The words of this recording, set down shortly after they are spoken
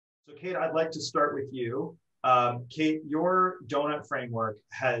So Kate, I'd like to start with you. Kate, your donut framework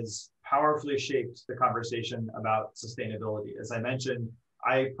has powerfully shaped the conversation about sustainability. As I mentioned,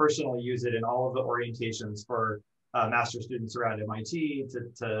 I personally use it in all of the orientations for master's students around MIT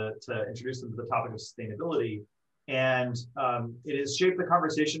to introduce them to the topic of sustainability. And it has shaped the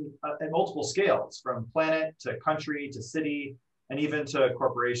conversation at multiple scales, from planet to country to city, and even to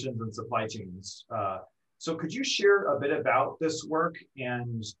corporations and supply chains. So could you share a bit about this work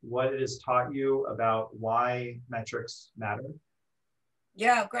and what it has taught you about why metrics matter?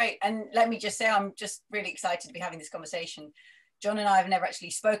 Yeah, great. And let me just say, I'm just really excited to be having this conversation. John and I have never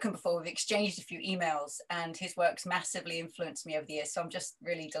actually spoken before. We've exchanged a few emails and his work's massively influenced me over the years. So I'm just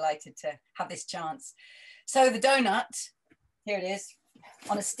really delighted to have this chance. So the donut, here it is,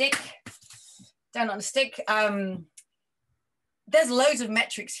 on a stick, donut on a stick. There's loads of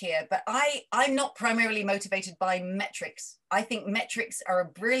metrics here, but I'm not primarily motivated by metrics. I think metrics are a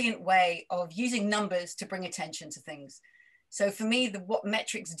brilliant way of using numbers to bring attention to things. So for me, what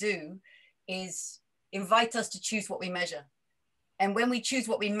metrics do is invite us to choose what we measure. And when we choose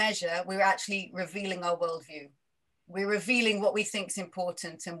what we measure, we're actually revealing our worldview. We're revealing what we think is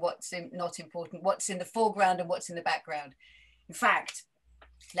important and what's not important, what's in the foreground and what's in the background. In fact,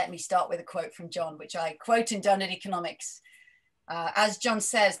 let me start with a quote from John, which I quote in Doughnut Economics. As John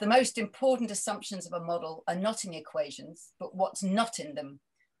says, the most important assumptions of a model are not in the equations, but what's not in them,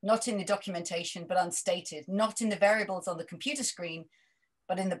 not in the documentation, but unstated, not in the variables on the computer screen,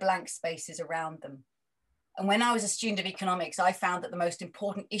 but in the blank spaces around them. And when I was a student of economics, I found that the most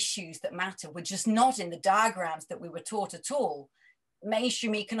important issues that matter were just not in the diagrams that we were taught at all.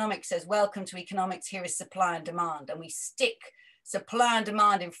 Mainstream economics says, welcome to economics, here is supply and demand. And we stick supply and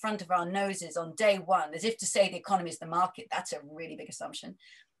demand in front of our noses on day one, as if to say the economy is the market. That's a really big assumption.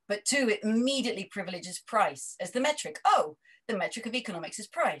 But two, it immediately privileges price as the metric. Oh, the metric of economics is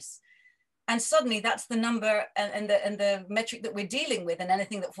price. And suddenly that's the number and the metric that we're dealing with, and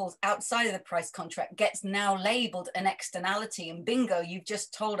anything that falls outside of the price contract gets now labeled an externality. And bingo, you've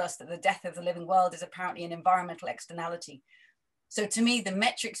just told us that the death of the living world is apparently an environmental externality. So to me, the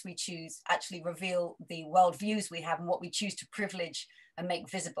metrics we choose actually reveal the worldviews we have and what we choose to privilege and make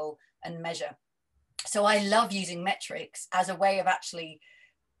visible and measure. So I love using metrics as a way of actually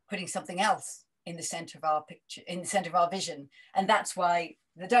putting something else in the center of our picture, in the center of our vision. And that's why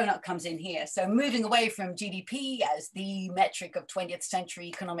the donut comes in here. So moving away from GDP as the metric of 20th century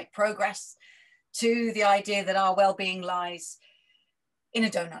economic progress to the idea that our well-being lies in a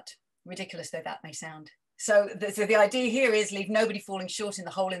donut, ridiculous though that may sound. So the idea here is leave nobody falling short in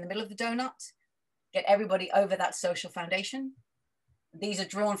the hole in the middle of the donut, get everybody over that social foundation. These are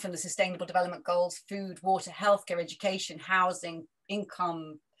drawn from the Sustainable Development Goals: food, water, healthcare, education, housing,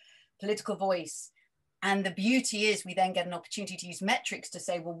 income, political voice. And the beauty is we then get an opportunity to use metrics to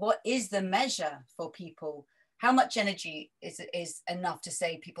say, well, what is the measure for people? How much energy is enough to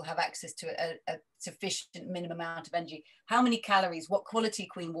say people have access to a sufficient minimum amount of energy? How many calories? What quality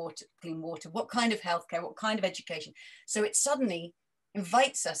clean water? What kind of healthcare? What kind of education? So it suddenly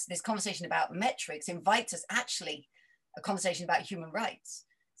invites us, this conversation about metrics invites us actually a conversation about human rights.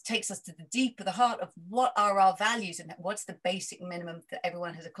 It takes us to the deep of the heart of what are our values and what's the basic minimum that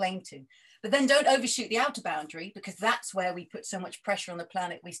everyone has a claim to. But then don't overshoot the outer boundary, because that's where we put so much pressure on the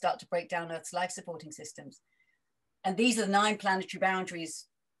planet. We start to break down Earth's life supporting systems. And these are the 9 planetary boundaries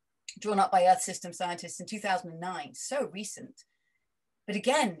drawn up by Earth system scientists in 2009, so recent. But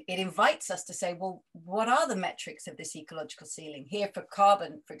again, it invites us to say, well, what are the metrics of this ecological ceiling? Here for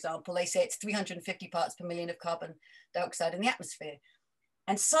carbon, for example, they say it's 350 parts per million of carbon dioxide in the atmosphere.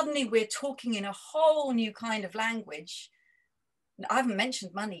 And suddenly we're talking in a whole new kind of language. I haven't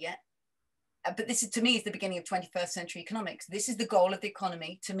mentioned money yet, but this is, to me, is the beginning of 21st century economics. This is the goal of the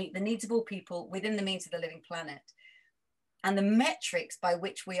economy, to meet the needs of all people within the means of the living planet. And the metrics by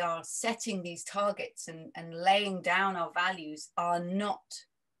which we are setting these targets and laying down our values are not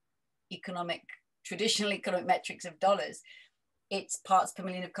traditional economic metrics of dollars. It's parts per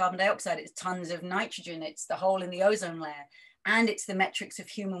million of carbon dioxide, it's tons of nitrogen, it's the hole in the ozone layer, and it's the metrics of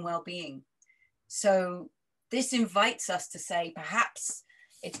human well-being. So this invites us to say, perhaps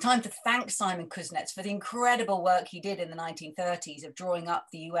it's time to thank Simon Kuznets for the incredible work he did in the 1930s of drawing up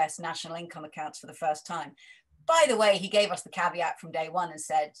the US national income accounts for the first time. By the way, he gave us the caveat from day one and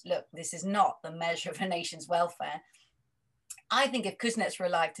said, look, this is not the measure of a nation's welfare. I think if Kuznets were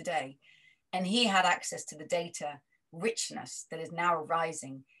alive today and he had access to the data richness that is now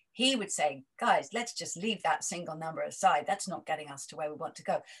arising, he would say, guys, let's just leave that single number aside. That's not getting us to where we want to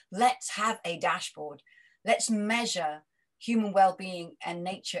go. Let's have a dashboard. Let's measure human well-being and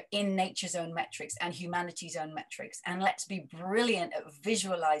nature in nature's own metrics and humanity's own metrics. And let's be brilliant at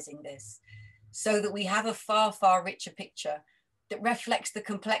visualizing this so that we have a far, far richer picture that reflects the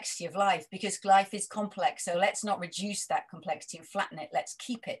complexity of life, because life is complex. So let's not reduce that complexity and flatten it. Let's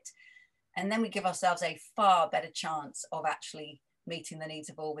keep it. And then we give ourselves a far better chance of actually meeting the needs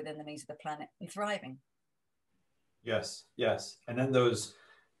of all within the needs of the planet and thriving. Yes, yes. And then those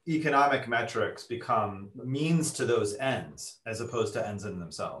economic metrics become means to those ends as opposed to ends in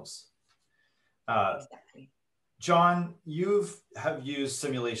themselves. Exactly. John, have used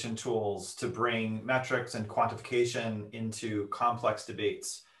simulation tools to bring metrics and quantification into complex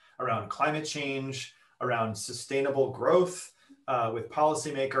debates around climate change, around sustainable growth with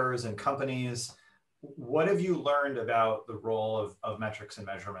policymakers and companies. What have you learned about the role of metrics and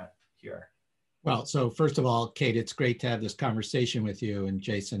measurement here? Well, so first of all, Kate, it's great to have this conversation with you, and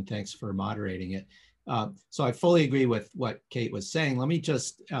Jason, thanks for moderating it. So I fully agree with what Kate was saying. Let me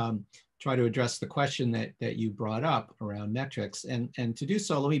just try to address the question that you brought up around metrics. And to do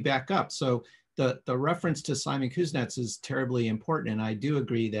so, let me back up. So the reference to Simon Kuznets is terribly important. And I do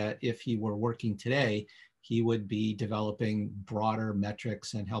agree that if he were working today, he would be developing broader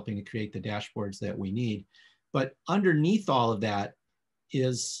metrics and helping to create the dashboards that we need. But underneath all of that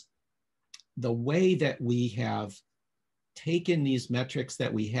is the way that we have taken these metrics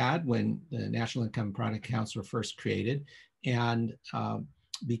that we had when the National Income and Product Accounts were first created and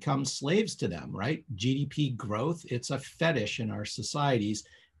become slaves to them, right? GDP growth, it's a fetish in our societies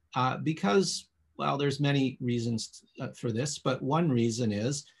because, well, there's many reasons for this, but one reason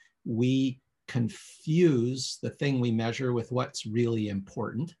is we confuse the thing we measure with what's really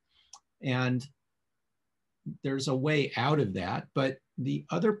important. And there's a way out of that. But the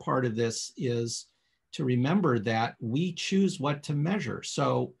other part of this is to remember that we choose what to measure.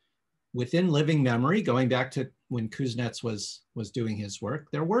 So within living memory, going back to when Kuznets was doing his work,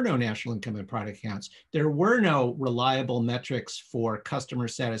 there were no national income and product accounts. There were no reliable metrics for customer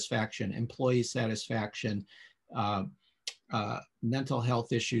satisfaction, employee satisfaction, mental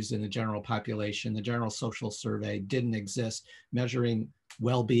health issues in the general population. The General Social Survey didn't exist, measuring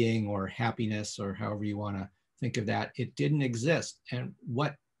well-being or happiness or however you want to think of that. It didn't exist. And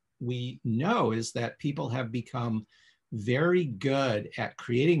what we know is that people have become very good at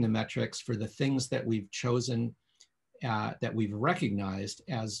creating the metrics for the things that we've chosen, that we've recognized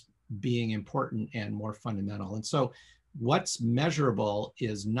as being important and more fundamental. And so what's measurable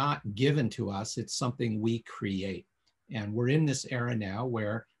is not given to us, it's something we create. And we're in this era now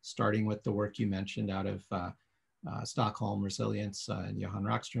where, starting with the work you mentioned out of Stockholm Resilience and Johan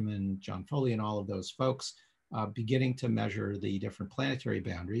Rockström and John Foley and all of those folks, beginning to measure the different planetary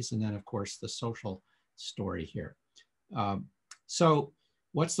boundaries, and then of course the social story here. So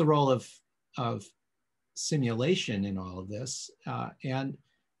what's the role of simulation in all of this? And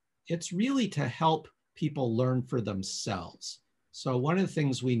it's really to help people learn for themselves. So one of the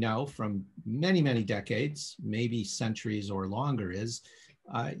things we know from many, many decades, maybe centuries or longer, is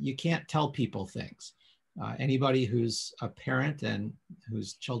you can't tell people things. Anybody who's a parent and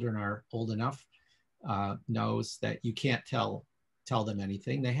whose children are old enough knows that you can't tell them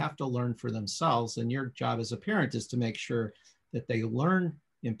anything. They have to learn for themselves. And your job as a parent is to make sure that they learn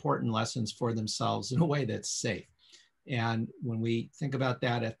important lessons for themselves in a way that's safe. And when we think about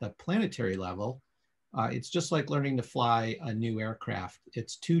that at the planetary level, it's just like learning to fly a new aircraft.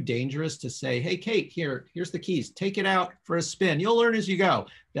 It's too dangerous to say, hey, Kate, here's the keys. Take it out for a spin. You'll learn as you go.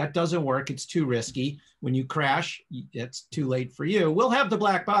 That doesn't work. It's too risky. When you crash, it's too late for you. We'll have the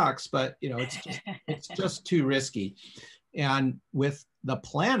black box, but it's just too risky. And with the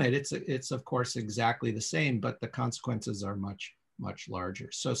planet, it's of course exactly the same, but the consequences are much, much larger.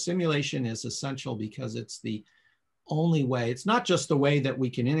 So simulation is essential because it's the only way. It's not just the way that we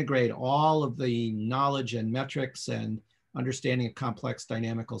can integrate all of the knowledge and metrics and understanding of complex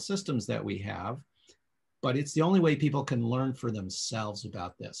dynamical systems that we have, but it's the only way people can learn for themselves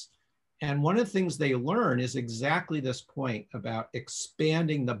about this. And one of the things they learn is exactly this point about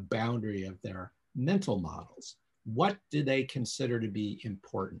expanding the boundary of their mental models. What do they consider to be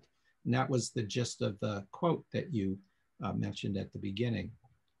important? And that was the gist of the quote that you mentioned at the beginning.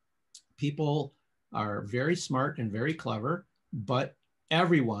 People are very smart and very clever, but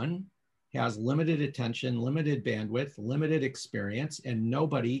everyone has limited attention, limited bandwidth, limited experience, and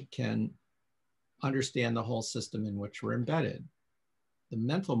nobody can understand the whole system in which we're embedded. The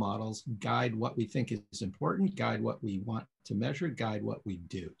mental models guide what we think is important, guide what we want to measure, guide what we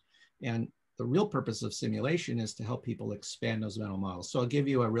do. And the real purpose of simulation is to help people expand those mental models. So I'll give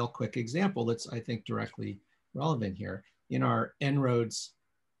you a real quick example that's, I think, directly relevant here. In our En-ROADS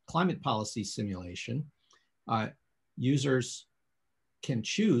climate policy simulation, users can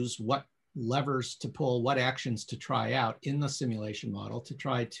choose what levers to pull, what actions to try out in the simulation model to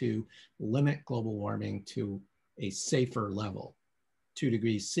try to limit global warming to a safer level. 2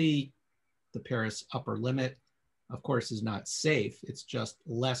 degrees C, the Paris upper limit, of course, is not safe. It's just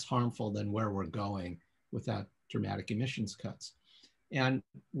less harmful than where we're going without dramatic emissions cuts. And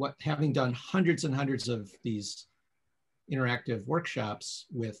what, having done hundreds and hundreds of these interactive workshops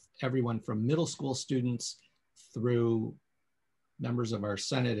with everyone from middle school students through members of our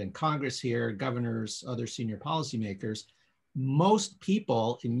Senate and Congress here, governors, other senior policymakers, most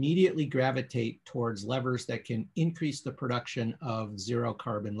people immediately gravitate towards levers that can increase the production of zero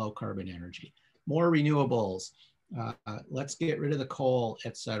carbon, low carbon energy, more renewables, let's get rid of the coal,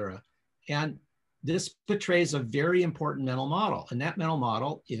 et cetera. And this portrays a very important mental model. And that mental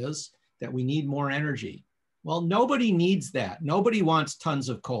model is that we need more energy. Well, nobody needs that. Nobody wants tons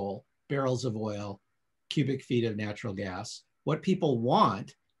of coal, barrels of oil, cubic feet of natural gas. What people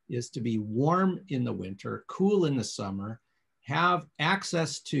want is to be warm in the winter, cool in the summer, have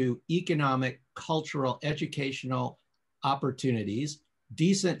access to economic, cultural, educational opportunities,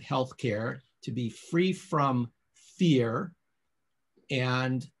 decent healthcare, to be free from fear.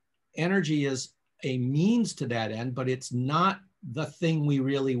 And energy is a means to that end, but it's not the thing we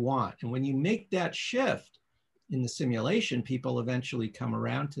really want. And when you make that shift in the simulation, people eventually come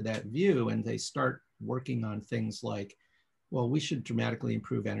around to that view and they start working on things like, well, we should dramatically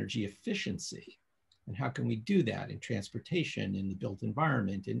improve energy efficiency. And how can we do that in transportation, in the built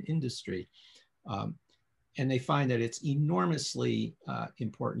environment, in industry? And they find that it's enormously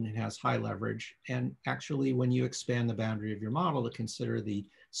important and has high leverage. And actually, when you expand the boundary of your model to consider the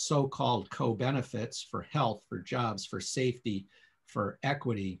so-called co-benefits for health, for jobs, for safety, for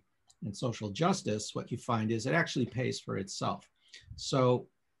equity, and social justice, what you find is it actually pays for itself. So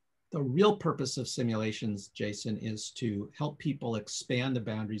the real purpose of simulations, Jason, is to help people expand the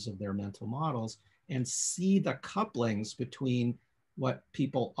boundaries of their mental models and see the couplings between what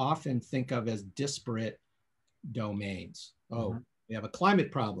people often think of as disparate domains. Oh, we have a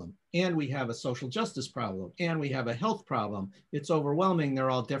climate problem, and we have a social justice problem, and we have a health problem. It's overwhelming. They're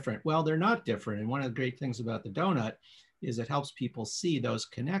all different. Well, they're not different. And one of the great things about the donut is it helps people see those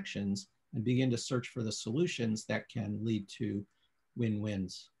connections and begin to search for the solutions that can lead to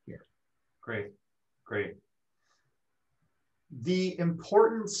win-wins here. Great, great. The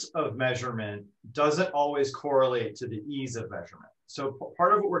importance of measurement doesn't always correlate to the ease of measurement. So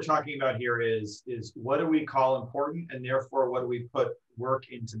part of what we're talking about here is what do we call important, and therefore what do we put work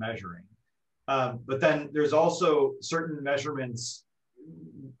into measuring? But then there's also certain measurements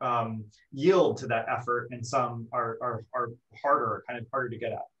yield to that effort, and some are harder, kind of harder to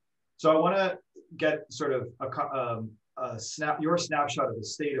get at. So I want to get sort of your snapshot of the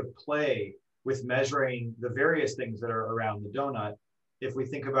state of play with measuring the various things that are around the donut. If we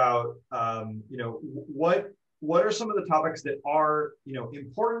think about, what are some of the topics that are,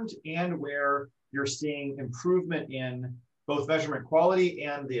 important, and where you're seeing improvement in both measurement quality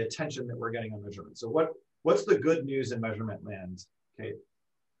and the attention that we're getting on measurement? So what's the good news in measurement land, Kate?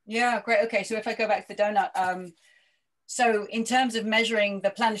 Yeah, great. Okay, so if I go back to the donut, so in terms of measuring the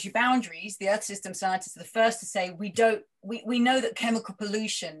planetary boundaries, the Earth system scientists are the first to say we know that chemical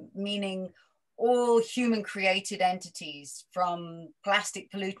pollution, meaning all human created entities, from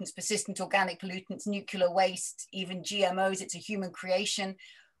plastic pollutants, persistent organic pollutants, nuclear waste, even GMOs, it's a human creation.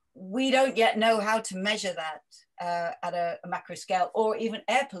 We don't yet know how to measure that at a macro scale, or even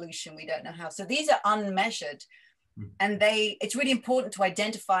air pollution, we don't know how. So these are unmeasured. And it's really important to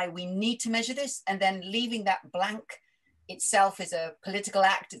identify we need to measure this, and then leaving that blank itself is a political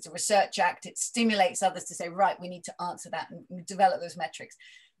act, it's a research act, it stimulates others to say, right, we need to answer that and develop those metrics.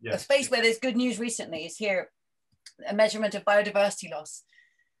 Yes. A space where there's good news recently is here, a measurement of biodiversity loss.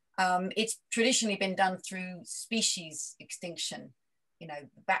 It's traditionally been done through species extinction, the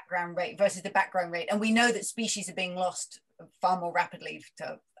background rate versus the background rate. And we know that species are being lost far more rapidly,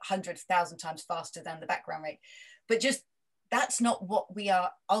 to 100,000 times faster than the background rate. But just, that's not what we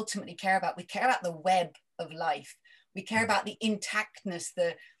are ultimately care about. We care about the web of life. We care about the intactness,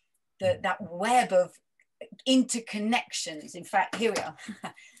 that web of interconnections. In fact, here we are,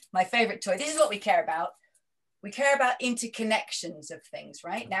 my favorite toy. This is what we care about. We care about interconnections of things,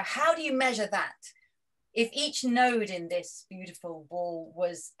 right? Now, how do you measure that? If each node in this beautiful ball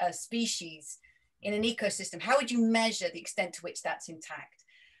was a species in an ecosystem, how would you measure the extent to which that's intact?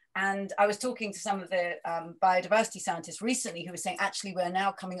 And I was talking to some of the biodiversity scientists recently who were saying, actually, we're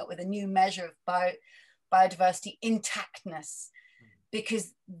now coming up with a new measure of biodiversity intactness,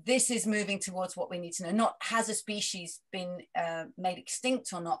 because this is moving towards what we need to know. Not has a species been made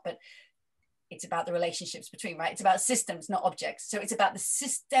extinct or not, but it's about the relationships between, right? It's about systems, not objects. So it's about the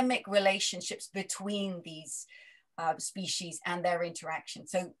systemic relationships between these species and their interaction.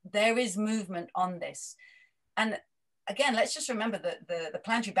 So there is movement on this. And again, let's just remember that the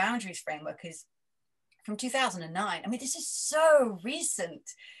planetary boundaries framework is from 2009. I mean, this is so recent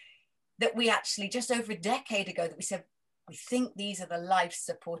that we actually, just over a decade ago, that we said, we think these are the life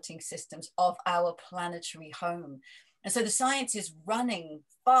supporting systems of our planetary home. And so the science is running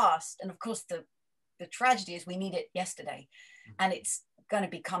fast. And of course, the tragedy is we need it yesterday, and it's going to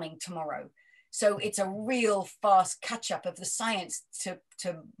be coming tomorrow. So it's a real fast catch up of the science to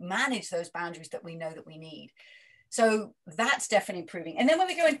manage those boundaries that we know that we need. So that's definitely improving. And then when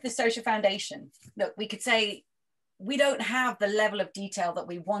we go into the social foundation, look, we could say we don't have the level of detail that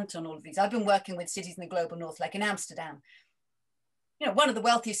we want on all of these. I've been working with cities in the global north, like in Amsterdam, you know, one of the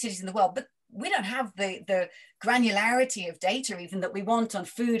wealthiest cities in the world, but we don't have the granularity of data even that we want on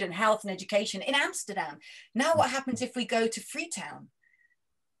food and health and education in Amsterdam. Now what happens if we go to Freetown?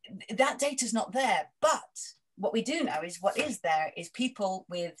 That data's not there, but what we do know is what is there is people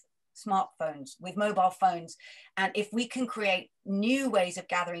with smartphones, with mobile phones. And if we can create new ways of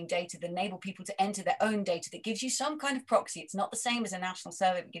gathering data that enable people to enter their own data, that gives you some kind of proxy, it's not the same as a national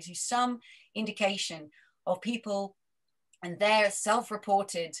survey, but gives you some indication of people and their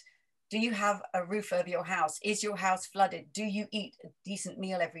self-reported, do you have a roof over your house? Is your house flooded? Do you eat a decent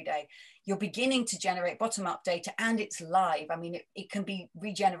meal every day? You're beginning to generate bottom-up data, and it's live. I mean, it can be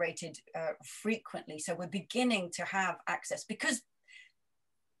regenerated frequently. So we're beginning to have access because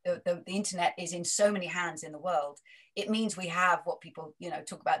the internet is in so many hands in the world. It means we have what people, you know,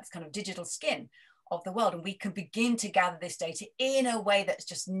 talk about, this kind of digital skin of the world, and we can begin to gather this data in a way that's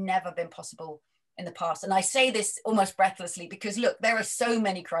just never been possible in the past. And I say this almost breathlessly because look, there are so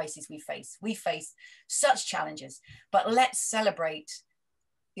many crises we face. We face such challenges, but let's celebrate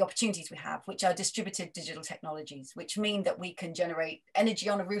the opportunities we have, which are distributed digital technologies, which mean that we can generate energy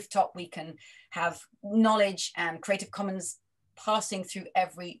on a rooftop, we can have knowledge and Creative Commons passing through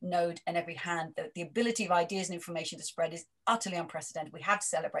every node and every hand. The ability of ideas and information to spread is utterly unprecedented. We have to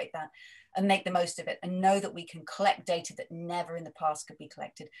celebrate that and make the most of it, and know that we can collect data that never in the past could be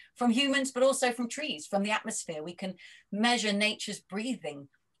collected from humans, but also from trees, from the atmosphere. We can measure nature's breathing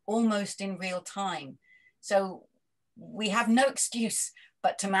almost in real time. So we have no excuse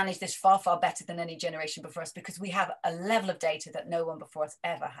but to manage this far, far better than any generation before us, because we have a level of data that no one before us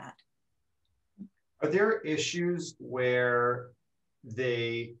ever had. Are there issues where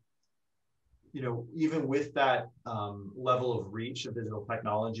they, you know, even with that level of reach of digital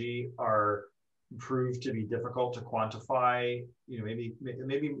technology, are proved to be difficult to quantify, you know,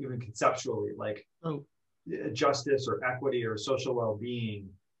 maybe even conceptually, like justice or equity or social well-being?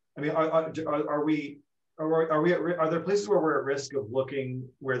 I mean, are there places where we're at risk of looking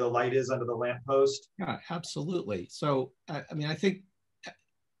where the light is under the lamppost? Yeah, absolutely. So, I mean, I think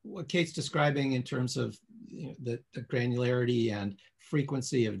what Kate's describing in terms of, you know, the granularity and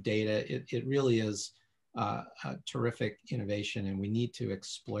frequency of data, it really is a terrific innovation, and we need to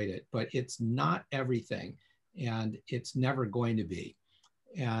exploit it. But it's not everything, and it's never going to be.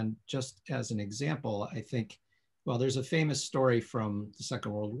 And just as an example, I think, well, there's a famous story from the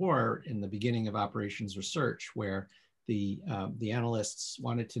Second World War in the beginning of operations research, where the analysts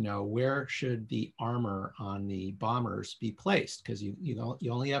wanted to know where should the armor on the bombers be placed, because you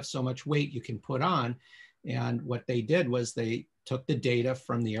only have so much weight you can put on. And what they did was they took the data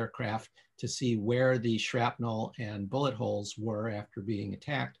from the aircraft to see where the shrapnel and bullet holes were after being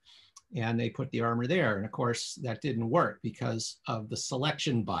attacked, and they put the armor there. And of course, that didn't work because of the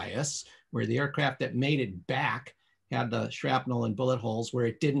selection bias, where the aircraft that made it back had the shrapnel and bullet holes where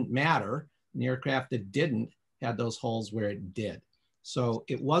it didn't matter, and the aircraft that didn't had those holes where it did. So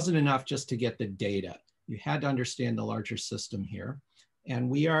it wasn't enough just to get the data. You had to understand the larger system here. And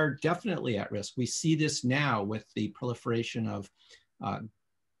we are definitely at risk. We see this now with the proliferation of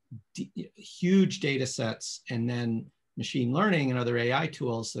huge data sets, and then machine learning and other AI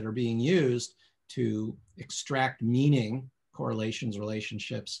tools that are being used to extract meaning, correlations,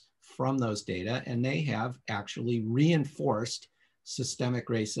 relationships from those data. And they have actually reinforced systemic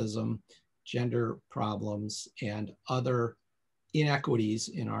racism, gender problems, and other inequities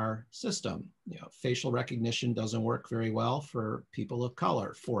in our system. You know, facial recognition doesn't work very well for people of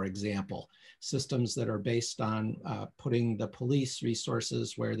color, for example. Systems that are based on putting the police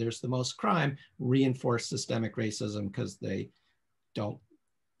resources where there's the most crime reinforce systemic racism because they don't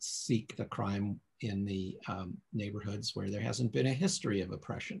seek the crime in the neighborhoods where there hasn't been a history of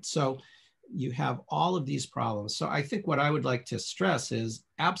oppression. So you have all of these problems. So I think what I would like to stress is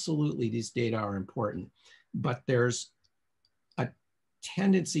absolutely these data are important, but there's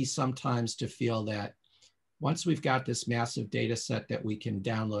tendency sometimes to feel that once we've got this massive data set that we can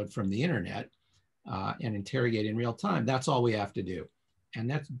download from the internet and interrogate in real time, that's all we have to do. And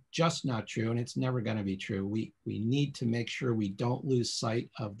that's just not true, and it's never going to be true. We need to make sure we don't lose sight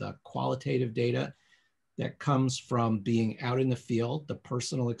of the qualitative data that comes from being out in the field, the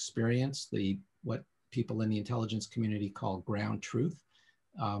personal experience, what people in the intelligence community call ground truth.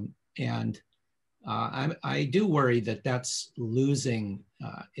 I do worry that that's losing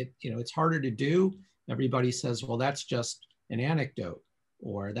it. It's harder to do. Everybody says, well, that's just an anecdote,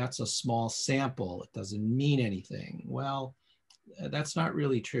 or that's a small sample. It doesn't mean anything. Well, that's not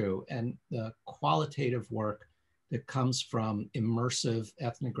really true. And the qualitative work that comes from immersive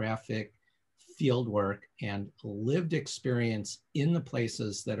ethnographic field work and lived experience in the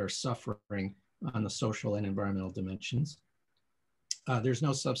places that are suffering on the social and environmental dimensions, there's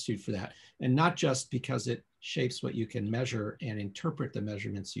no substitute for that. And not just because it shapes what you can measure and interpret the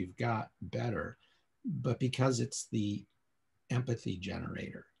measurements you've got better, but because it's the empathy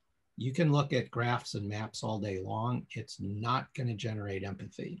generator. You can look at graphs and maps all day long. It's not going to generate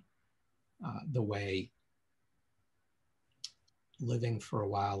empathy the way living for a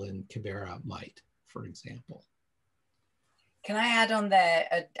while in Kibera might, for example. Can I add on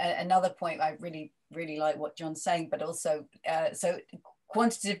there another point? I really like what John's saying, but also, so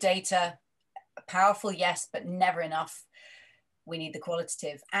quantitative data, powerful, yes, but never enough. We need the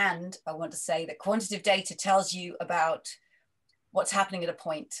qualitative. And I want to say that quantitative data tells you about what's happening at a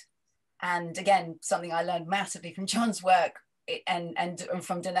point. And again, something I learned massively from John's work and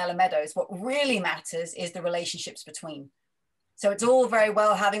from Donella Meadows, what really matters is the relationships between. So it's all very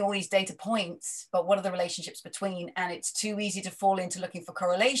well having all these data points, but what are the relationships between? And it's too easy to fall into looking for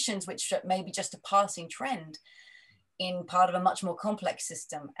correlations, which may be just a passing trend in part of a much more complex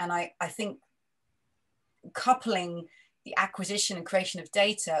system. And I think coupling the acquisition and creation of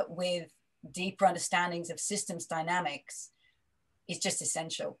data with deeper understandings of systems dynamics is just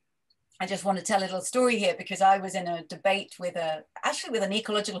essential. I just want to tell a little story here because I was in a debate with an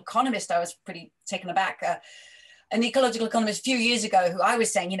ecological economist. I was pretty taken aback. An ecological economist a few years ago who I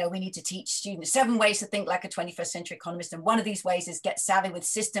was saying, we need to teach students 7 ways to think like a 21st century economist. And one of these ways is get savvy with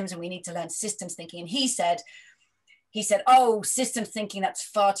systems, and we need to learn systems thinking. And he said, oh, systems thinking, that's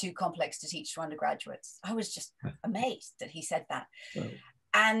far too complex to teach to undergraduates. I was just amazed that he said that. Oh.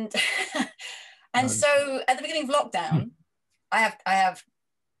 And so at the beginning of lockdown, I have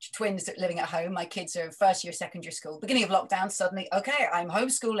twins living at home. My kids are first year secondary school. Beginning of lockdown, suddenly, okay, I'm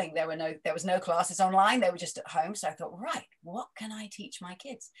homeschooling. There was no classes online. They were just at home. So I thought, right, what can I teach my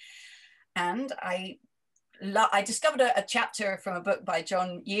kids? And I discovered a chapter from a book by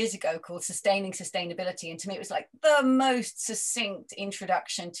John years ago called Sustaining Sustainability. And to me, it was like the most succinct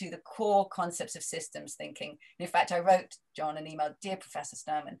introduction to the core concepts of systems thinking. And in fact, I wrote John an email, dear Professor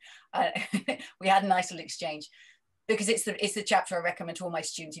Sterman. We had a nice little exchange, because it's the chapter I recommend to all my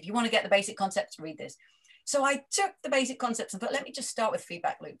students. If you want to get the basic concepts, read this. So I took the basic concepts and thought, let me just start with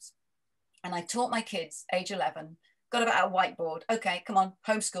feedback loops. And I taught my kids, age 11, got about a whiteboard. Okay, come on,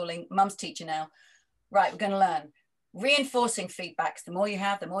 homeschooling, mum's teacher now. Right, we're going to learn. Reinforcing feedbacks. The more you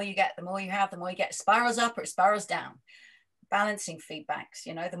have, the more you get, the more you have, the more you get. Spirals up or it spirals down. Balancing feedbacks,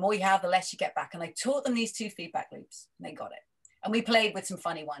 the more you have, the less you get back. And I taught them these 2 feedback loops and they got it. And we played with some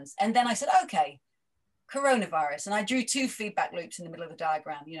funny ones. And then I said, okay, coronavirus. And I drew 2 feedback loops in the middle of the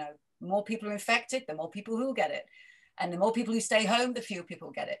diagram. The more people are infected, the more people who will get it. And the more people who stay home, the fewer people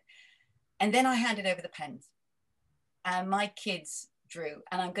will get it. And then I handed over the pens. And my kids drew.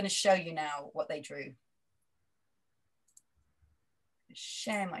 And I'm going to show you now what they drew.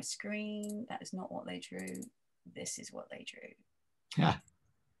 Share my screen. That is not what they drew. This is what they drew. Yeah.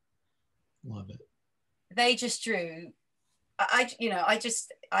 Love it. They just drew.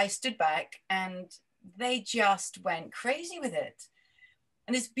 I stood back and they just went crazy with it.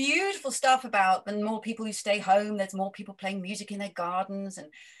 And there's beautiful stuff about the more people who stay home, there's more people playing music in their gardens, and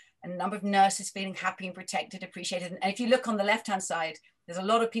a number of nurses feeling happy and protected, appreciated. And if you look on the left-hand side, there's a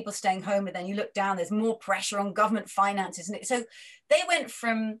lot of people staying home, and then you look down, there's more pressure on government finances. And so they went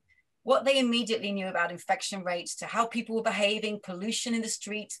from what they immediately knew about infection rates to how people were behaving, pollution in the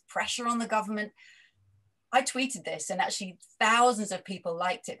streets, pressure on the government. I tweeted this, and actually thousands of people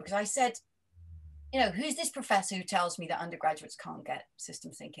liked it, because I said, who's this professor who tells me that undergraduates can't get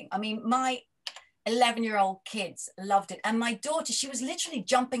system thinking? I mean, my 11-year-old kids loved it. And my daughter, she was literally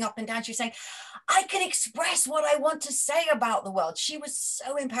jumping up and down. She was saying, I can express what I want to say about the world. She was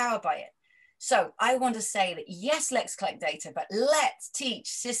so empowered by it. So I want to say that, yes, let's collect data, but let's teach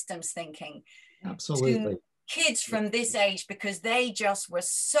systems thinking. Absolutely. To kids from this age, because they just were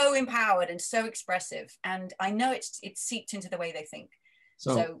so empowered and so expressive. And I know it's seeped into the way they think.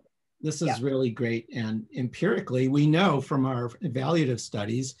 So this is yeah. really great. And empirically, we know from our evaluative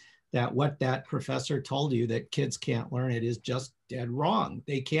studies that what that professor told you, that kids can't learn it, is just dead wrong.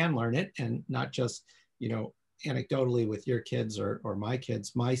 They can learn it, and not just, you know, anecdotally with your kids or my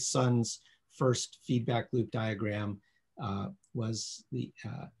kids. My son's first feedback loop diagram was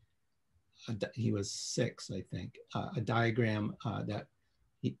he was 6, I think, a diagram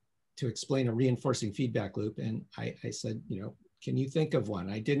to explain a reinforcing feedback loop. And I said, you know, can you think of one?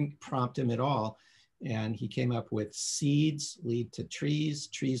 I didn't prompt him at all. And he came up with seeds lead to trees,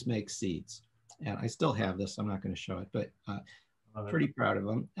 trees make seeds. And I still have this, I'm not going to show it, but pretty proud of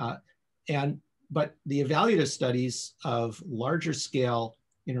him. But the evaluative studies of larger scale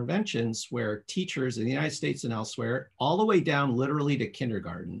interventions where teachers in the United States and elsewhere, all the way down literally to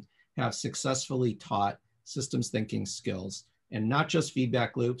kindergarten, have successfully taught systems thinking skills, and not just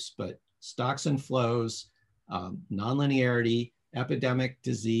feedback loops, but stocks and flows, nonlinearity, epidemic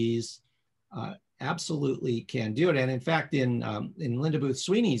disease, absolutely can do it. And in fact, in Linda Booth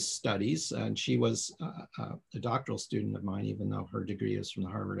Sweeney's studies, and she was a doctoral student of mine, even though her degree is from the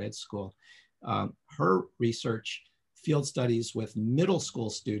Harvard Ed School, her research field studies with middle school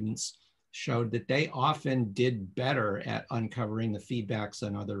students showed that they often did better at uncovering the feedbacks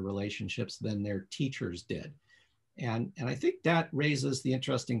and other relationships than their teachers did. And I think that raises the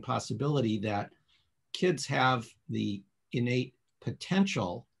interesting possibility that kids have the innate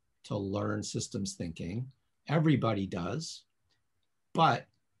potential to learn systems thinking. Everybody does. But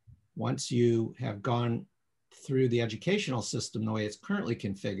once you have gone through the educational system the way it's currently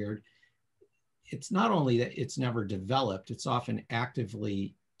configured, it's not only that it's never developed, it's often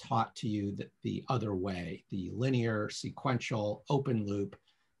actively taught to you that the other way, the linear, sequential, open loop,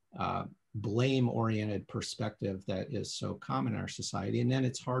 blame-oriented perspective that is so common in our society. And then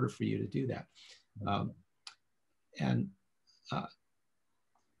it's harder for you to do that.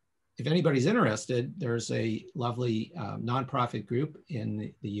 If anybody's interested, there's a lovely nonprofit group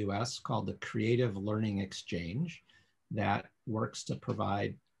in the US called the Creative Learning Exchange that works to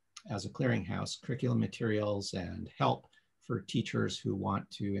provide, as a clearinghouse, curriculum materials and help for teachers who want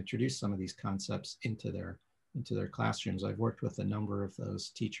to introduce some of these concepts into their classrooms. I've worked with a number of those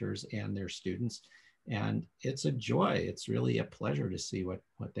teachers and their students, and it's a joy. It's really a pleasure to see what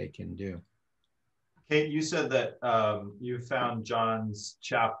they can do. Kate, you said that you found John's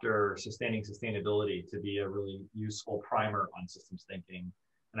chapter, Sustaining Sustainability, to be a really useful primer on systems thinking.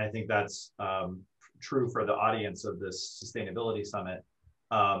 And I think that's true for the audience of this Sustainability Summit.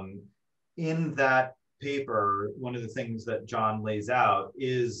 In that paper, one of the things that John lays out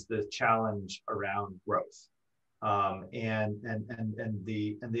is the challenge around growth. And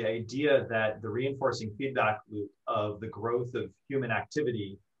the idea that the reinforcing feedback loop of the growth of human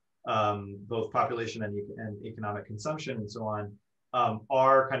activity, both population and economic consumption and so on,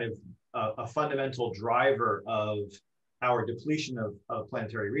 are kind of a fundamental driver of our depletion of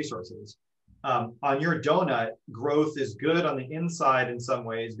planetary resources. On your donut, growth is good on the inside in some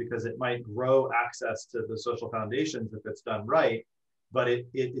ways because it might grow access to the social foundations if it's done right, but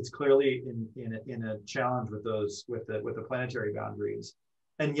it's clearly in a challenge with the planetary boundaries.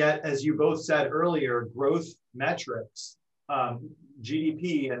 And yet, as you both said earlier, growth metrics,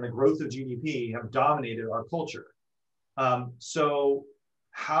 GDP and the growth of GDP have dominated our culture. So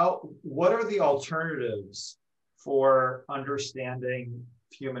what are the alternatives for understanding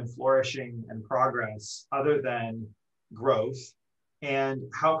human flourishing and progress other than growth? And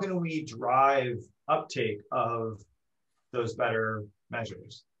how can we drive uptake of those better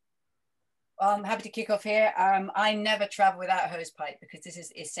measures? Well, I'm happy to kick off here. I never travel without a hosepipe because this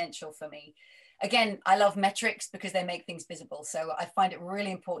is essential for me. Again, I love metrics because they make things visible. So I find it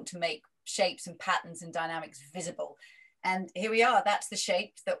really important to make shapes and patterns and dynamics visible. And here we are, that's the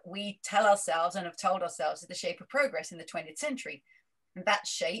shape that we tell ourselves and have told ourselves is the shape of progress in the 20th century. And that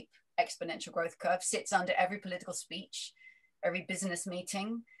shape, exponential growth curve, sits under every political speech, every business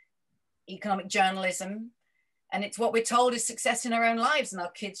meeting, economic journalism. And it's what we're told is success in our own lives. And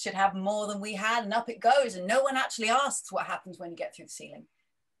our kids should have more than we had, and up it goes. And no one actually asks what happens when you get through the ceiling.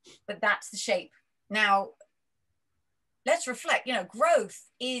 But that's the shape. Now, let's reflect, growth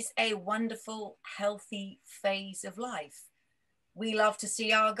is a wonderful, healthy phase of life. We love to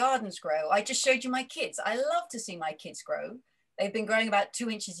see our gardens grow. I just showed you my kids. I love to see my kids grow. They've been growing about 2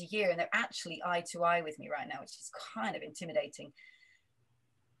 inches a year, and they're actually eye to eye with me right now, which is kind of intimidating.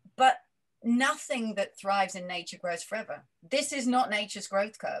 But nothing that thrives in nature grows forever. This is not nature's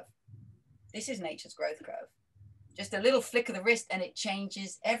growth curve. This is nature's growth curve. Just a little flick of the wrist and it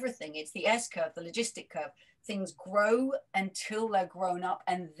changes everything. It's the S curve, the logistic curve. Things grow until they're grown up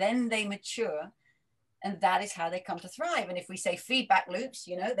and then they mature. And that is how they come to thrive. And if we say feedback loops,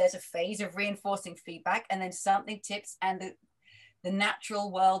 you know, there's a phase of reinforcing feedback, and then something tips and the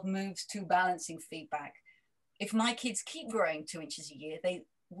natural world moves to balancing feedback. If my kids keep growing 2 inches a year,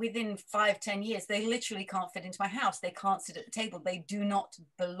 within 5-10 years, they literally can't fit into my house. They can't sit at the table. They do not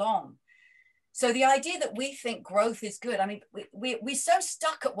belong. So the idea that we think growth is good, I mean, we're so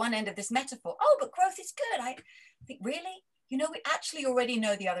stuck at one end of this metaphor. Oh, but growth is good. I think, really? You know, we actually already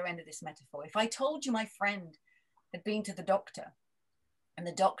know the other end of this metaphor. If I told you my friend had been to the doctor and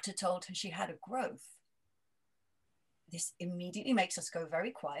the doctor told her she had a growth, this immediately makes us go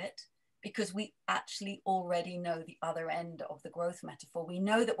very quiet, because we actually already know the other end of the growth metaphor. We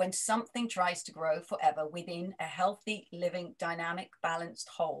know that when something tries to grow forever within a healthy, living, dynamic, balanced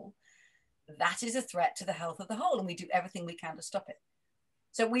whole, that is a threat to the health of the whole, and we do everything we can to stop it.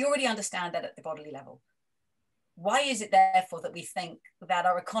 So we already understand that at the bodily level. Why is it therefore that we think that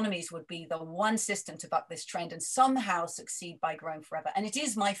our economies would be the one system to buck this trend and somehow succeed by growing forever? And it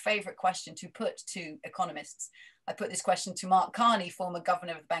is my favorite question to put to economists. I put this question to Mark Carney, former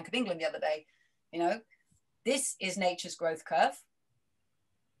governor of the Bank of England, the other day. You know, this is nature's growth curve.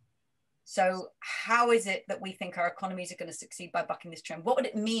 So how is it that we think our economies are going to succeed by bucking this trend? What would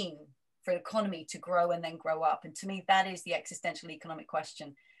it mean for an economy to grow and then grow up? And to me, that is the existential economic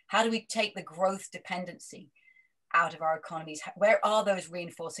question. How do we take the growth dependency out of our economies? Where are those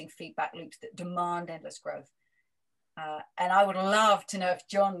reinforcing feedback loops that demand endless growth? And I would love to know if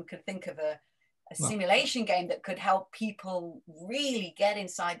John could think of a simulation game that could help people really get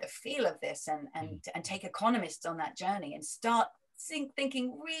inside the feel of this and take economists on that journey and start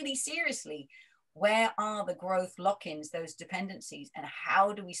thinking really seriously, where are the growth lock-ins, those dependencies, and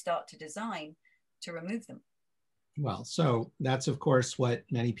how do we start to design to remove them? Well, so that's, of course, what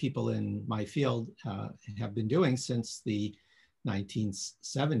many people in my field have been doing since the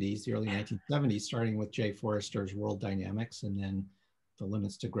 1970s, the early 1970s, starting with Jay Forrester's World Dynamics and then The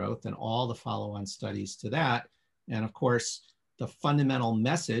Limits to Growth and all the follow-on studies to that. And of course, the fundamental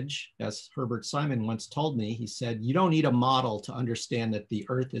message, as Herbert Simon once told me, he said, you don't need a model to understand that the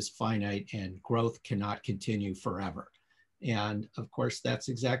earth is finite and growth cannot continue forever. And of course, that's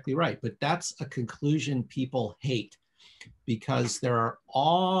exactly right. But that's a conclusion people hate, because there are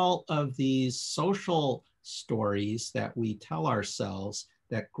all of these social stories that we tell ourselves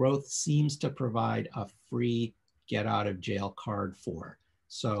that growth seems to provide a free get out of jail card for.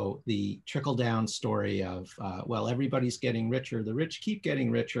 So the trickle down story of, well, everybody's getting richer. The rich keep getting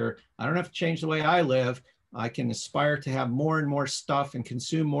richer. I don't have to change the way I live. I can aspire to have more and more stuff and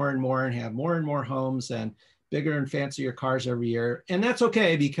consume more and have more and more homes and bigger and fancier cars every year. And that's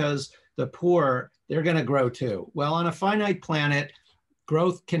okay, because the poor, they're going to grow too. Well, on a finite planet,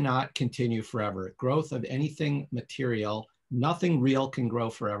 growth cannot continue forever. Growth of anything material, nothing real can grow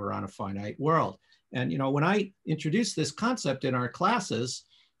forever on a finite world. And, you know, when I introduce this concept in our classes,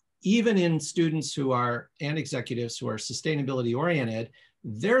 even in students who are, and executives who are sustainability oriented,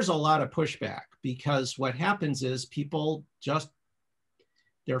 there's a lot of pushback, because what happens is people just,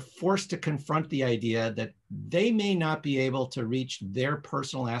 they're forced to confront the idea that they may not be able to reach their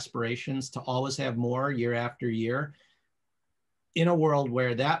personal aspirations to always have more year after year in a world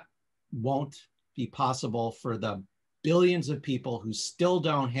where that won't be possible for the billions of people who still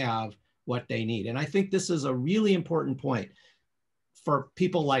don't have what they need. And I think this is a really important point for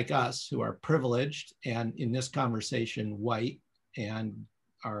people like us who are privileged and, in this conversation, white and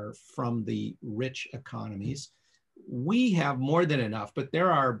are from the rich economies. We have more than enough, but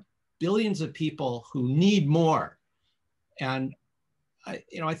there are billions of people who need more. And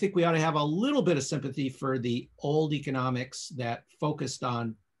I think we ought to have a little bit of sympathy for the old economics that focused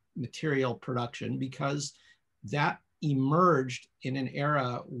on material production, because that emerged in an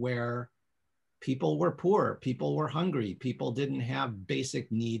era where people were poor, people were hungry, people didn't have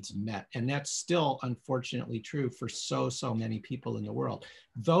basic needs met. And that's still unfortunately true for so many people in the world.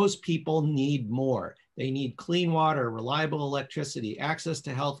 Those people need more. They need clean water, reliable electricity, access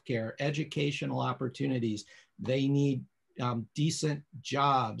to healthcare, educational opportunities. They need decent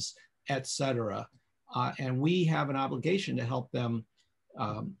jobs, etc. And we have an obligation to help them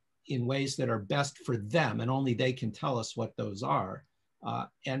in ways that are best for them, and only they can tell us what those are.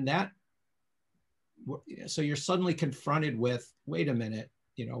 So you're suddenly confronted with, wait a minute,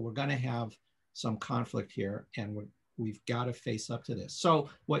 we're going to have some conflict here, and we've got to face up to this. So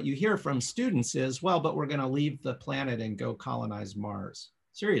what you hear from students is, well, but we're going to leave the planet and go colonize Mars.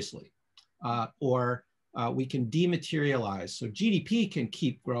 Seriously. Or we can dematerialize. So GDP can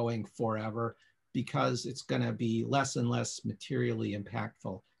keep growing forever because it's going to be less and less materially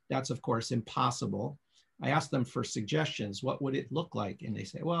impactful. That's, of course, impossible. I asked them for suggestions. What would it look like? And they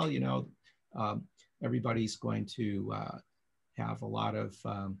say, well, everybody's going to have a lot of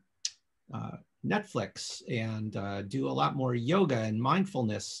Netflix and do a lot more yoga and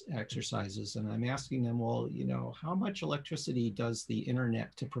mindfulness exercises. And I'm asking them, well, you know, how much electricity does the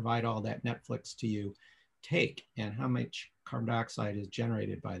internet to provide all that Netflix to you take? And how much carbon dioxide is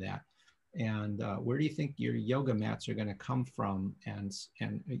generated by that? And where do you think your yoga mats are going to come from? And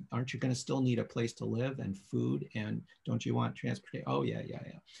aren't you going to still need a place to live and food? And don't you want transportation? Oh, yeah.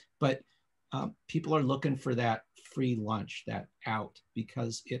 But people are looking for that free lunch, that out,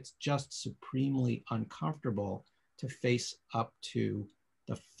 because it's just supremely uncomfortable to face up to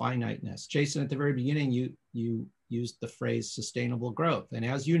the finiteness. Jason, at the very beginning, you used the phrase sustainable growth. And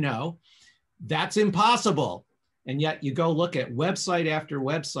as you know, that's impossible. And yet you go look at website after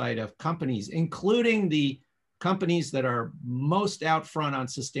website of companies, including the companies that are most out front on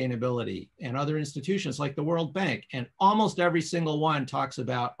sustainability and other institutions like the World Bank. And almost every single one talks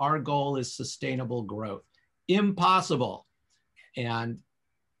about our goal is sustainable growth. Impossible. And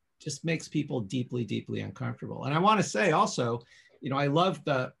just makes people deeply, deeply uncomfortable. And I want to say also, you know, I love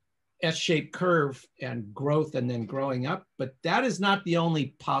the S-shaped curve and growth and then growing up, but that is not the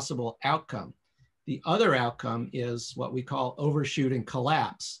only possible outcome. The other outcome is what we call overshoot and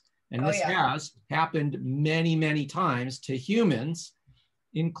collapse. And this has happened many, many times to humans,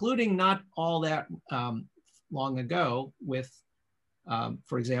 including not all that long ago with,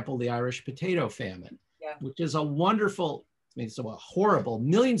 for example, the Irish potato famine, which is a wonderful, I mean, it's a horrible,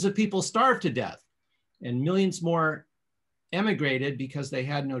 millions of people starved to death and millions more emigrated because they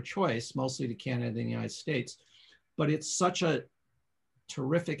had no choice, mostly to Canada and the United States. But it's such a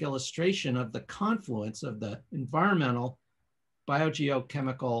terrific illustration of the confluence of the environmental,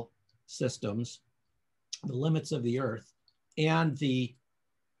 biogeochemical systems, the limits of the earth, and the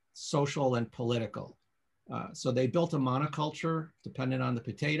social and political. So they built a monoculture dependent on the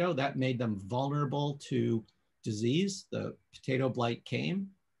potato that made them vulnerable to disease. The potato blight came,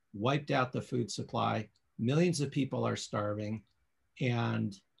 wiped out the food supply. Millions of people are starving,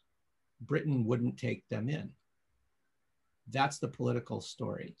 and Britain wouldn't take them in. That's the political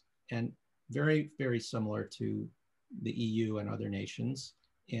story, and very, very similar to the EU and other nations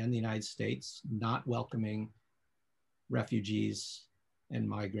and the United States not welcoming refugees and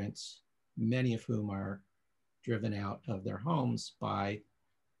migrants, many of whom are driven out of their homes by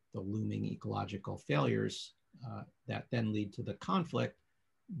the looming ecological failures that then lead to the conflict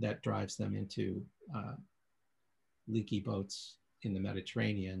that drives them into leaky boats in the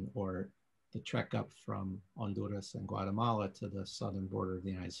Mediterranean, or the trek up from Honduras and Guatemala to the southern border of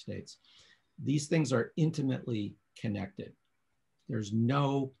the United States. These things are intimately connected. There's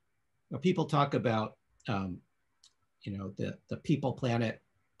no, people talk about, you know, the people, planet,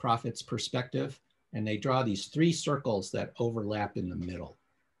 profits perspective, and they draw these three circles that overlap in the middle.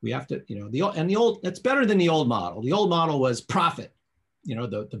 We have to, you know, it's better than the old model. The old model was profit. You know,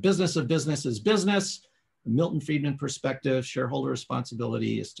 the business of business is business. The Milton Friedman perspective, shareholder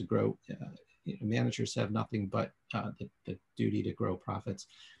responsibility is to grow. Managers have nothing but the duty to grow profits.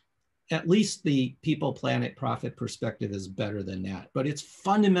 At least the people, planet, profit perspective is better than that. But it's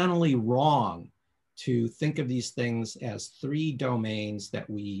fundamentally wrong to think of these things as three domains that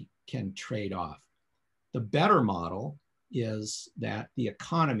we can trade off. The better model is that the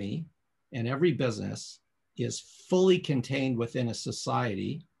economy and every business is fully contained within a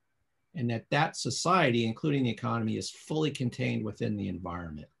society, and that society, including the economy, is fully contained within the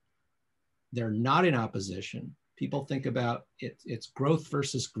environment. They're not in opposition. People think about it's growth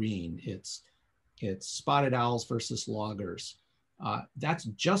versus green. It's spotted owls versus loggers. That's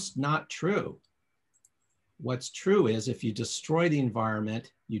just not true. What's true is if you destroy the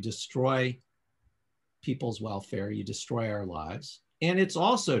environment, you destroy people's welfare, you destroy our lives. And it's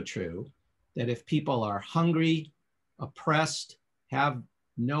also true that if people are hungry, oppressed, have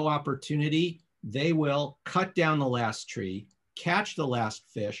no opportunity, they will cut down the last tree, catch the last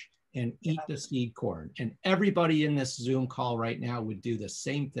fish, and eat the seed corn. And everybody in this Zoom call right now would do the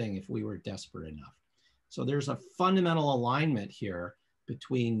same thing if we were desperate enough. So there's a fundamental alignment here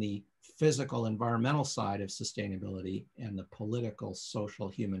between the physical, environmental side of sustainability and the political, social,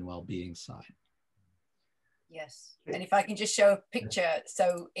 human well-being side. Yes, and if I can just show a picture.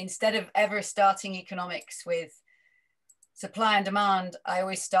 So instead of ever starting economics with supply and demand, I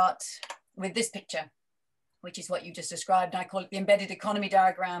always start with this picture, which is what you just described. I call it the embedded economy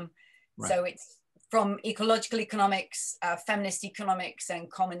diagram. Right. So it's from ecological economics, feminist economics, and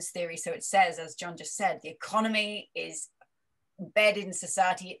commons theory. So it says, as John just said, the economy is embedded in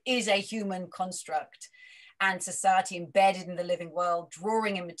society. It is a human construct, and society embedded in the living world,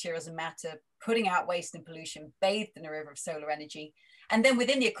 drawing in materials and matter, putting out waste and pollution, bathed in a river of solar energy. And then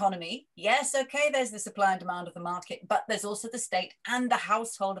within the economy, yes, okay, there's the supply and demand of the market, but there's also the state and the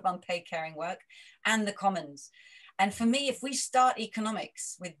household of unpaid caring work and the commons. And for me, if we start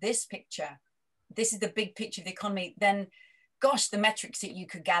economics with this picture, this is the big picture of the economy, then gosh, the metrics that you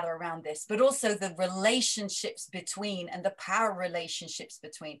could gather around this, but also the relationships between and the power relationships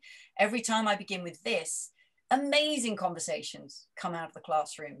between. Every time I begin with this, amazing conversations come out of the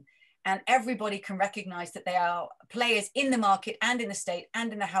classroom, and everybody can recognize that they are players in the market and in the state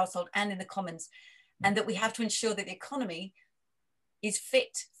and in the household and in the commons, and that we have to ensure that the economy is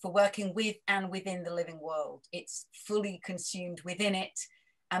fit for working with and within the living world. It's fully consumed within it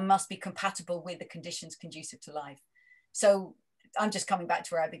and must be compatible with the conditions conducive to life. So I'm just coming back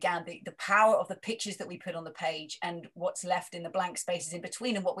to where I began, the power of the pictures that we put on the page and what's left in the blank spaces in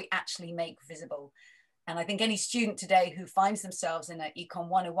between and what we actually make visible. And I think any student today who finds themselves in an Econ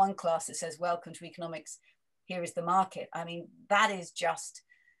 101 class that says, welcome to economics, here is the market. I mean, that is just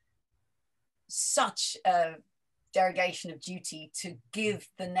such a derogation of duty to give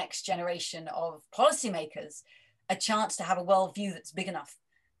the next generation of policymakers a chance to have a worldview that's big enough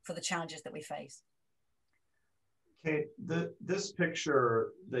for the challenges that we face. Kate, this picture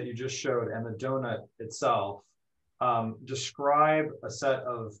that you just showed and the donut itself describe a set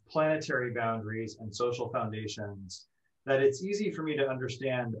of planetary boundaries and social foundations that it's easy for me to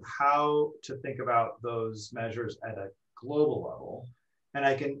understand how to think about those measures at a global level. And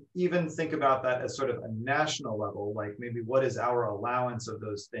I can even think about that as sort of a national level, like maybe what is our allowance of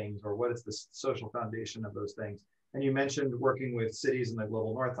those things, or what is the social foundation of those things. And you mentioned working with cities in the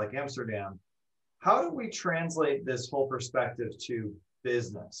global north like Amsterdam. How do we translate this whole perspective to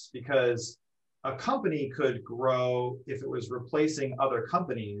business? Because a company could grow if it was replacing other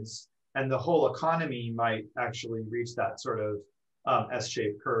companies, and the whole economy might actually reach that sort of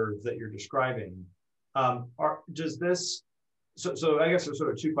S-shaped curve that you're describing. So I guess there's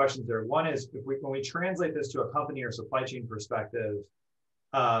sort of two questions there. One is, when we translate this to a company or supply chain perspective,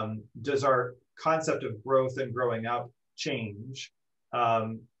 does our concept of growth and growing up change?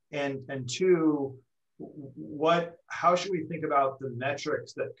 And two, how should we think about the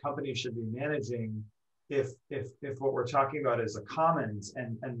metrics that companies should be managing if what we're talking about is a commons,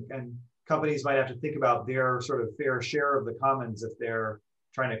 and companies might have to think about their sort of fair share of the commons if they're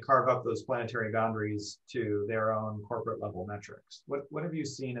trying to carve up those planetary boundaries to their own corporate level metrics? What have you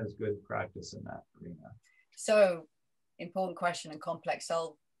seen as good practice in that arena? So, important question and complex.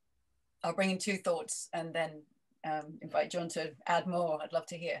 I'll bring in two thoughts and then invite John to add more. I'd love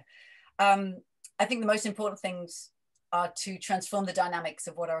to hear. I think the most important things are to transform the dynamics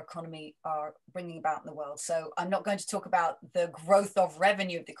of what our economy are bringing about in the world. So I'm not going to talk about the growth of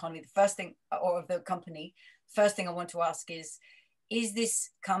revenue of the economy. The first thing, or of the company, first thing I want to ask is this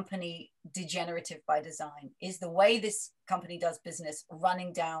company degenerative by design? Is the way this company does business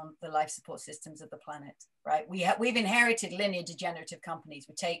running down the life support systems of the planet, right? We've inherited linear degenerative companies.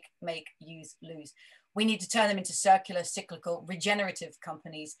 We take, make, use, lose. We need to turn them into circular, cyclical, regenerative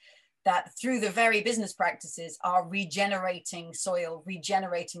companies that through the very business practices are regenerating soil,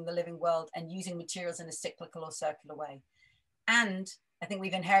 regenerating the living world, and using materials in a cyclical or circular way. And I think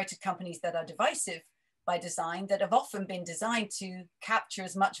we've inherited companies that are divisive by design, that have often been designed to capture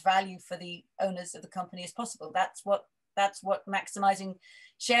as much value for the owners of the company as possible. That's what maximizing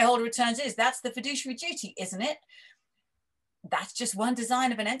shareholder returns is. That's the fiduciary duty, isn't it? That's just one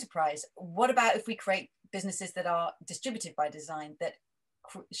design of an enterprise. What about if we create businesses that are distributed by design, that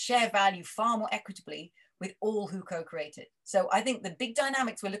share value far more equitably with all who co-create it? So I think the big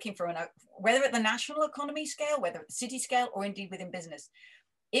dynamics we're looking for, whether at the national economy scale, whether at the city scale, or indeed within business,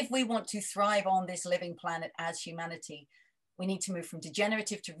 if we want to thrive on this living planet as humanity, we need to move from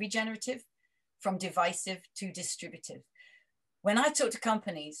degenerative to regenerative, from divisive to distributive. When I talk to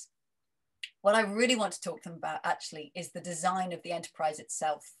companies, what I really want to talk to them about actually is the design of the enterprise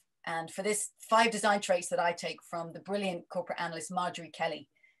itself. And for this, 5 design traits that I take from the brilliant corporate analyst Marjorie Kelly.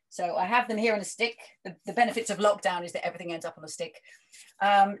 So I have them here on a stick. The benefits of lockdown is that everything ends up on a stick.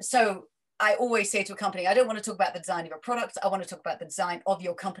 So I always say to a company, I don't want to talk about the design of your products. I want to talk about the design of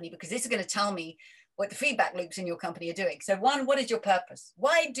your company, because this is going to tell me what the feedback loops in your company are doing. So one, what is your purpose?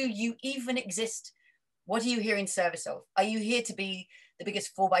 Why do you even exist? What are you here in service of? Are you here to be the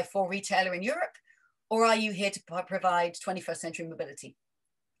biggest 4x4 retailer in Europe? Or are you here to provide 21st century mobility?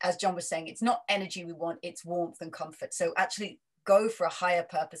 As John was saying, it's not energy we want, it's warmth and comfort. So actually go for a higher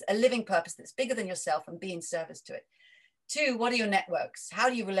purpose, a living purpose that's bigger than yourself, and be in service to it. 2, what are your networks? How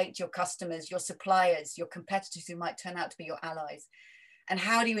do you relate to your customers, your suppliers, your competitors who might turn out to be your allies? And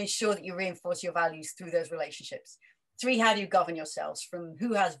how do you ensure that you reinforce your values through those relationships? 3, how do you govern yourselves? From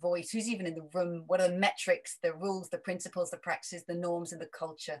who has voice, who's even in the room, what are the metrics, the rules, the principles, the practices, the norms, and the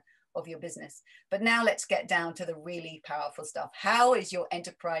culture of your business. But now let's get down to the really powerful stuff. How is your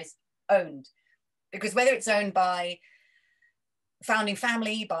enterprise owned? Because whether it's owned by founding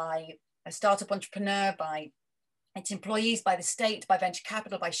family, by a startup entrepreneur, by its employees, by the state, by venture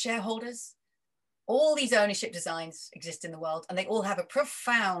capital, by shareholders, all these ownership designs exist in the world, and they all have a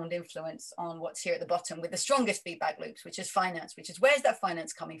profound influence on what's here at the bottom with the strongest feedback loops, which is finance, which is where's that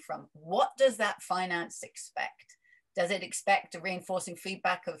finance coming from? What does that finance expect? Does it expect a reinforcing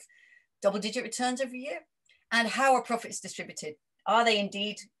feedback of double-digit returns every year? And how are profits distributed? Are they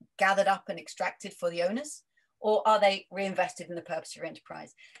indeed gathered up and extracted for the owners? Or are they reinvested in the purpose of your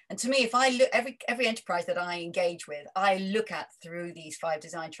enterprise? And to me, if I look, every enterprise that I engage with, I look at through these 5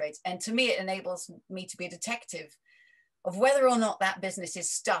 design traits. And to me, it enables me to be a detective of whether or not that business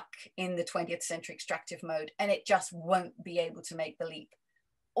is stuck in the 20th century extractive mode and it just won't be able to make the leap,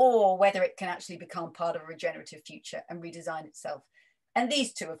 or whether it can actually become part of a regenerative future and redesign itself. And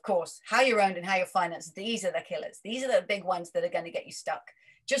these 2, of course, how you're owned and how you're financed, these are the killers. These are the big ones that are going to get you stuck.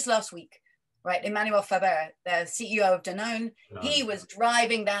 Just last week, right, Emmanuel Faber, the CEO of Danone, he was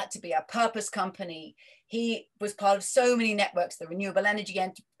driving that to be a purpose company. He was part of so many networks, the Renewable Energy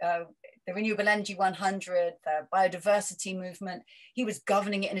 100, the biodiversity movement. He was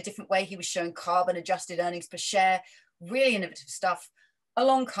governing it in a different way. He was showing carbon adjusted earnings per share, really innovative stuff.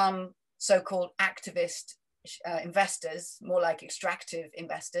 Along come so-called activist investors, more like extractive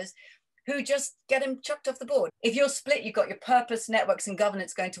investors, who just get him chucked off the board. If you're split, you've got your purpose, networks, and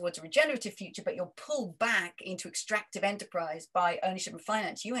governance going towards a regenerative future, but you're pulled back into extractive enterprise by ownership and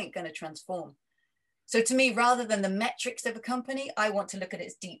finance, you ain't going to transform. So to me, rather than the metrics of a company, I want to look at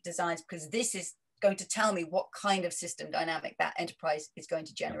its deep designs, because this is going to tell me what kind of system dynamic that enterprise is going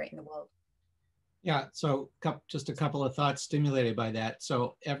to generate in the world. Yeah, so just a couple of thoughts stimulated by that.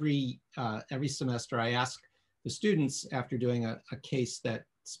 So every semester I ask the students, after doing a case that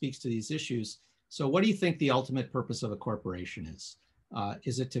speaks to these issues, so what do you think the ultimate purpose of a corporation is?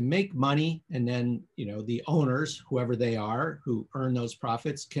 Is it to make money, and then the owners, whoever they are, who earn those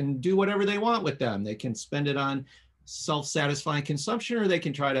profits, can do whatever they want with them? They can spend it on self-satisfying consumption, or they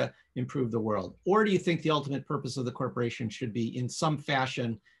can try to improve the world. Or do you think the ultimate purpose of the corporation should be in some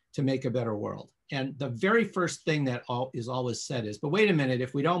fashion to make a better world? And the very first thing that is always said is, but wait a minute,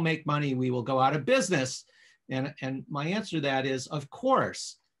 if we don't make money, we will go out of business. And my answer to that is, of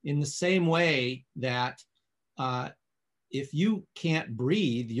course, in the same way that if you can't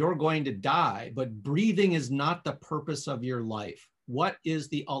breathe, you're going to die, but breathing is not the purpose of your life. What is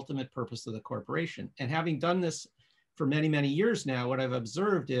the ultimate purpose of the corporation? And having done this for many, many years now, what I've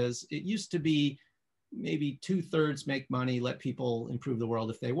observed is it used to be maybe 2/3 make money, let people improve the world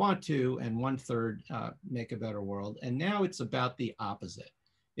if they want to, and 1/3 make a better world. And now it's about the opposite.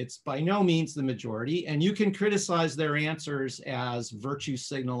 It's by no means the majority, and you can criticize their answers as virtue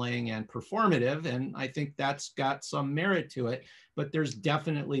signaling and performative, and I think that's got some merit to it, but there's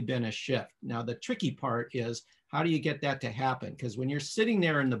definitely been a shift. Now, the tricky part is, how do you get that to happen? Because when you're sitting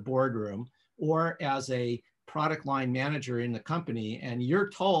there in the boardroom or as a product line manager in the company, and you're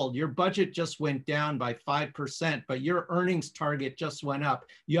told your budget just went down by 5%, but your earnings target just went up,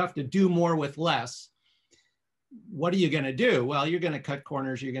 you have to do more with less. What are you going to do? Well, you're going to cut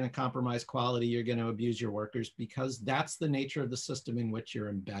corners, you're going to compromise quality, you're going to abuse your workers, because that's the nature of the system in which you're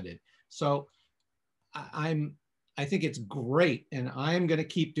embedded. So I think it's great, and I'm going to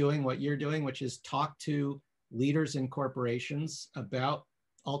keep doing what you're doing, which is talk to leaders in corporations about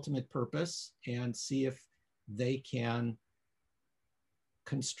ultimate purpose and see if they can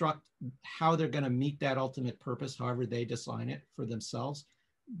construct how they're going to meet that ultimate purpose, however they design it for themselves.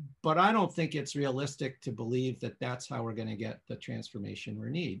 But I don't think it's realistic to believe that that's how we're going to get the transformation we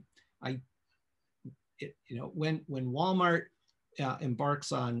need. When Walmart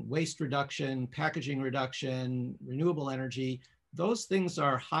embarks on waste reduction, packaging reduction, renewable energy, those things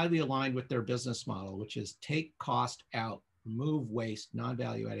are highly aligned with their business model, which is take cost out, remove waste,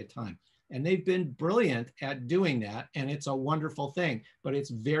 non-value added time. And they've been brilliant at doing that, and it's a wonderful thing, but it's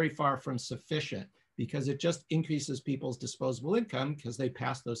very far from sufficient, because it just increases people's disposable income because they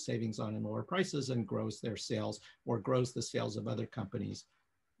pass those savings on in lower prices and grows their sales, or grows the sales of other companies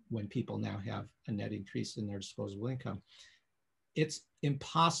when people now have a net increase in their disposable income. It's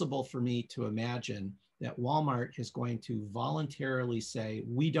impossible for me to imagine that Walmart is going to voluntarily say,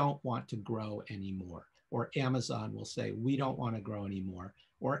 we don't want to grow anymore, or Amazon will say, we don't want to grow anymore,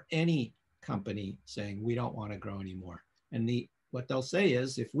 or any company saying, we don't want to grow anymore. And what they'll say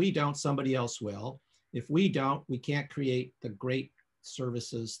is, if we don't, somebody else will. If we don't, we can't create the great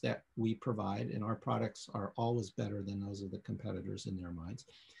services that we provide, and our products are always better than those of the competitors in their minds.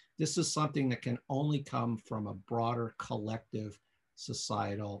 This is something that can only come from a broader collective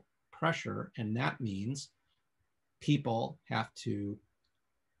societal pressure, and that means people have to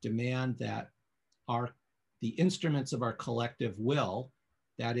demand that the instruments of our collective will,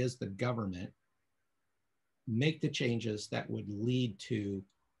 that is the government, make the changes that would lead to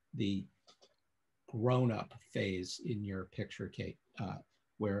the grown-up phase in your picture, Kate,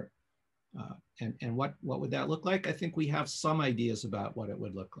 and what would that look like? I think we have some ideas about what it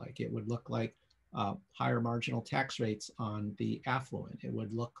would look like. It would look like higher marginal tax rates on the affluent. It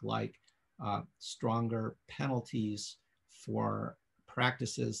would look like stronger penalties for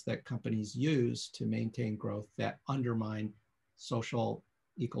practices that companies use to maintain growth that undermine social,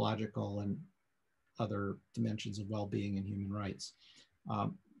 ecological, and other dimensions of well-being and human rights.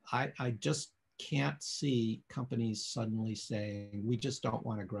 I just can't see companies suddenly saying, we just don't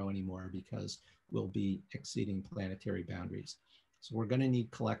want to grow anymore because we'll be exceeding planetary boundaries. So we're going to need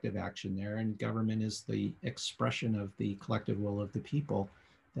collective action there, and government is the expression of the collective will of the people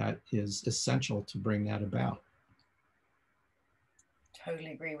that is essential to bring that about.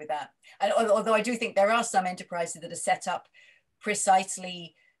 Totally agree with that. And although I do think there are some enterprises that are set up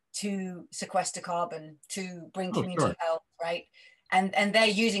precisely to sequester carbon, to bring community health, right? And they're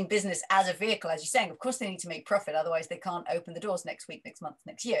using business as a vehicle, as you're saying. Of course, they need to make profit, otherwise they can't open the doors next week, next month,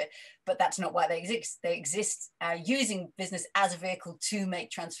 next year. But that's not why they exist. They exist using business as a vehicle to make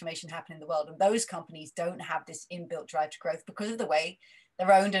transformation happen in the world. And those companies don't have this inbuilt drive to growth because of the way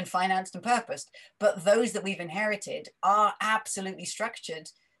they're owned and financed and purposed. But those that we've inherited are absolutely structured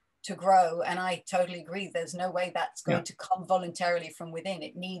to grow. And I totally agree. There's no way that's going to come voluntarily from within.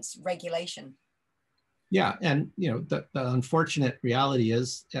 It needs regulation. Yeah, and the unfortunate reality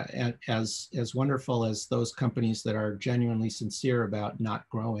is, as wonderful as those companies that are genuinely sincere about not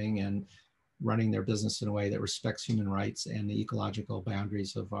growing and running their business in a way that respects human rights and the ecological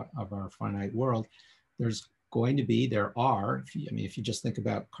boundaries of our finite world, there are, if you just think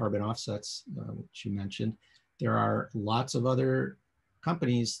about carbon offsets, which you mentioned, there are lots of other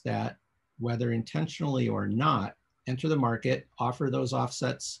companies that, whether intentionally or not, enter the market, offer those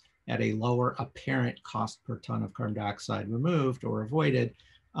offsets at a lower apparent cost per ton of carbon dioxide removed or avoided,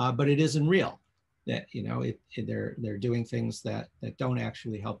 but it isn't real. That they're doing things that don't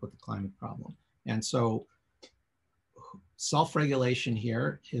actually help with the climate problem. And so self-regulation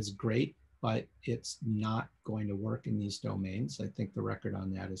here is great, but it's not going to work in these domains. I think the record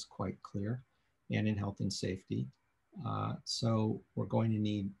on that is quite clear, and in health and safety. So we're going to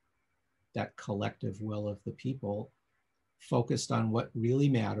need that collective will of the people focused on what really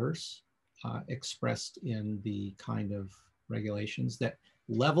matters, expressed in the kind of regulations that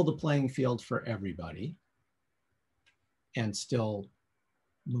level the playing field for everybody and still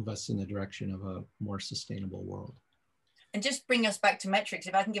move us in the direction of a more sustainable world. And just bring us back to metrics.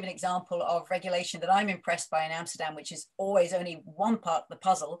 If I can give an example of regulation that I'm impressed by in Amsterdam, which is always only one part of the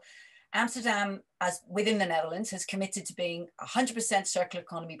puzzle. Amsterdam, as within the Netherlands, has committed to being 100% circular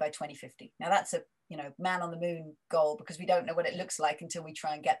economy by 2050. Now that's a man on the moon goal, because we don't know what it looks like until we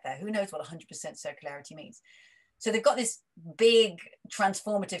try and get there. Who knows what 100% circularity means? So they've got this big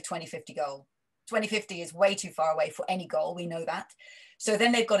transformative 2050 goal. 2050 is way too far away for any goal. We know that. So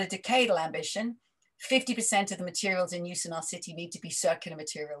then they've got a decadal ambition. 50% of the materials in use in our city need to be circular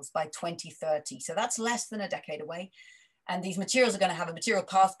materials by 2030. So that's less than a decade away. And these materials are going to have a material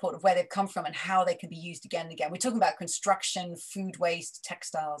passport of where they've come from and how they can be used again and again. We're talking about construction, food waste,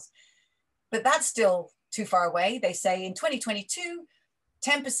 textiles. But that's still too far away. They say in 2022,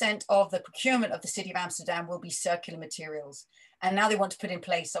 10% of the procurement of the city of Amsterdam will be circular materials. And now they want to put in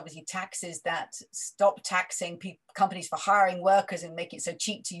place, obviously, taxes that stop taxing companies for hiring workers and make it so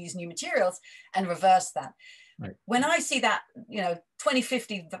cheap to use new materials, and reverse that. Right. When I see that,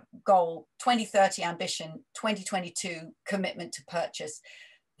 2050 goal, 2030 ambition, 2022 commitment to purchase,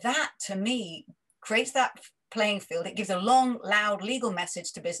 that to me creates that playing field. It gives a long, loud legal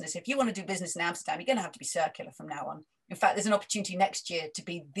message to business. If you want to do business in Amsterdam, you're going to have to be circular from now on. In fact, there's an opportunity next year to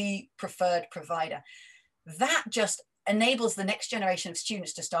be the preferred provider. That just enables the next generation of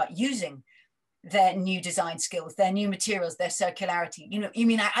students to start using their new design skills, their new materials, their circularity. You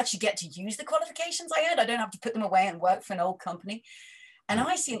mean I actually get to use the qualifications I earned? I don't have to put them away and work for an old company. And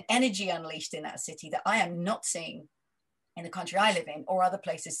I see an energy unleashed in that city that I am not seeing in the country I live in or other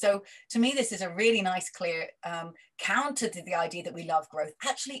places. So to me, this is a really nice, clear counter to the idea that we love growth.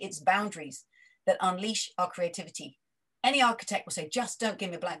 Actually, it's boundaries that unleash our creativity. Any architect will say, just don't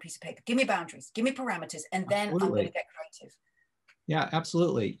give me a blank piece of paper. Give me boundaries, give me parameters, and then I'm going to get creative. Yeah,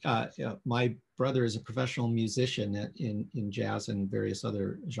 absolutely. My brother is a professional musician in jazz and various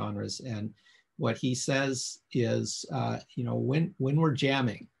other genres. And what he says is, you know, when we're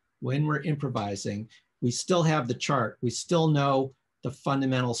jamming, when we're improvising, we still have the chart. We still know the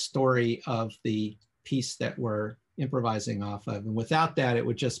fundamental story of the piece that we're improvising off of. And without that, it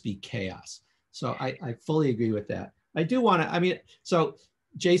would just be chaos. So I fully agree with that. I do want to, I mean, so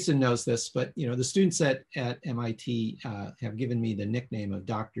Jason knows this, but you know, the students at MIT have given me the nickname of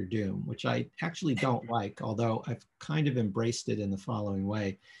Dr. Doom, which I actually don't like, although I've kind of embraced it in the following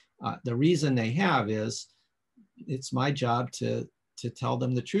way. The reason they have is it's my job to tell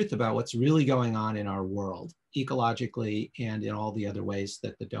them the truth about what's really going on in our world, ecologically and in all the other ways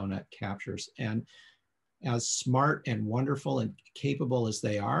that the donut captures. And as smart and wonderful and capable as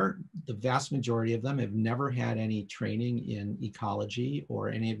they are, the vast majority of them have never had any training in ecology or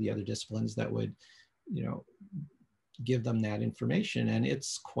any of the other disciplines that would, you know, give them that information. And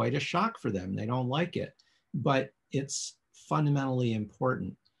it's quite a shock for them. They don't like it, but it's fundamentally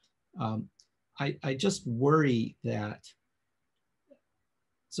important. I just worry that,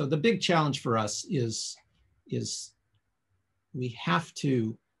 so the big challenge for us is we have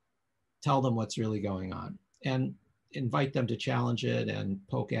to tell them what's really going on and invite them to challenge it and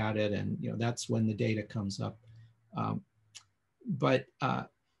poke at it. And, you know, that's when the data comes up. But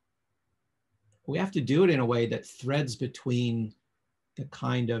we have to do it in a way that threads between the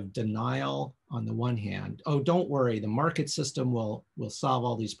kind of denial on the one hand, oh, don't worry, the market system will solve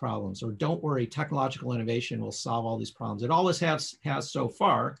all these problems, or don't worry, technological innovation will solve all these problems. It always has so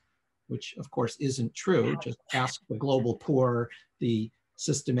far, which of course isn't true. Just ask the global poor, the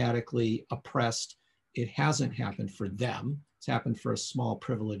systematically oppressed. It hasn't happened for them. It's happened for a small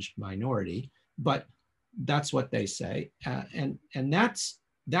privileged minority, but that's what they say. And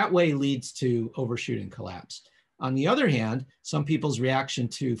that way leads to overshoot and collapse. On the other hand, some people's reaction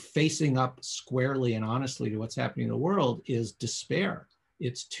to facing up squarely and honestly to what's happening in the world is despair.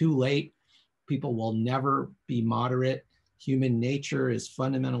 It's too late. People will never be moderate. Human nature is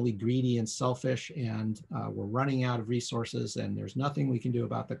fundamentally greedy and selfish, and we're running out of resources, and there's nothing we can do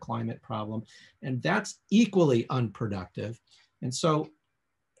about the climate problem. And that's equally unproductive. And so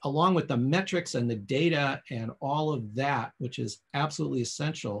along with the metrics and the data and all of that, which is absolutely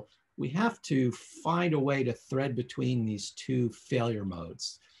essential, we have to find a way to thread between these two failure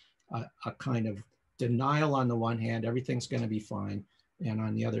modes, a kind of denial on the one hand, everything's going to be fine, and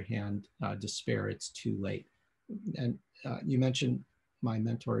on the other hand, despair, it's too late. And you mentioned my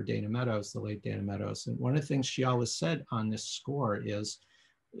mentor, Dana Meadows, the late Dana Meadows, and one of the things she always said on this score is,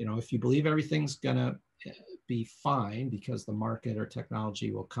 you know, if you believe everything's going to be fine because the market or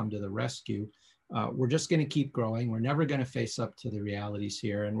technology will come to the rescue, we're just going to keep growing. We're never going to face up to the realities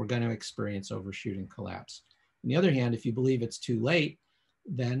here, and we're going to experience overshoot and collapse. On the other hand, if you believe it's too late,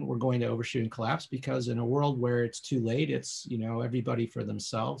 then we're going to overshoot and collapse, because in a world where it's too late, it's, you know, everybody for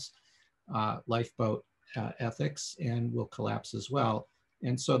themselves, lifeboat ethics, and will collapse as well.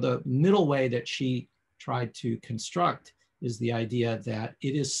 And so the middle way that she tried to construct is the idea that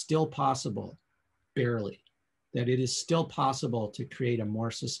it is still possible, barely, that it is still possible to create a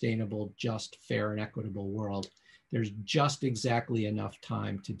more sustainable, just, fair, and equitable world. There's just exactly enough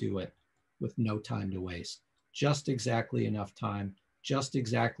time to do it with no time to waste. Just exactly enough time, just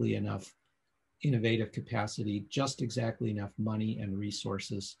exactly enough innovative capacity, just exactly enough money and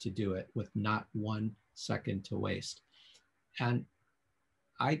resources to do it with not 1 second to waste. And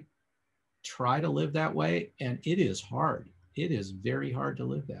I try to live that way, and it is hard. It is very hard to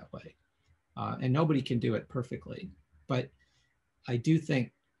live that way. And nobody can do it perfectly. But I do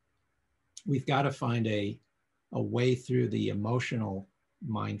think we've got to find a way through the emotional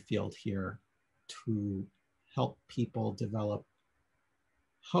minefield here to help people develop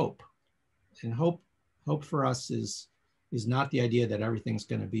hope. And hope for us is not the idea that everything's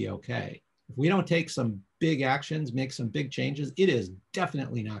going to be okay. If we don't take some big actions, make some big changes, it is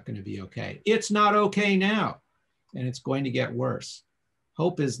definitely not going to be okay. It's not okay now, and it's going to get worse.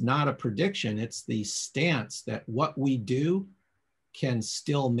 Hope is not a prediction. It's the stance that what we do can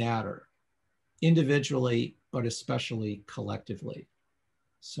still matter individually, but especially collectively.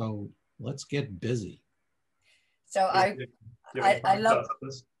 So let's get busy. So I love,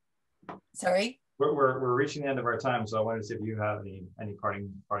 sorry? We're reaching the end of our time, so I wanted to see if you have any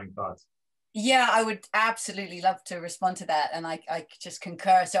parting thoughts. Yeah, I would absolutely love to respond to that. And I just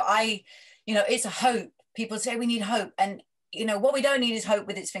concur. So you know, it's a hope. People say we need hope. And, you know, what we don't need is hope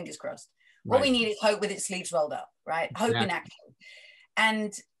with its fingers crossed. What we need is hope with its sleeves rolled up, right? Hope in action.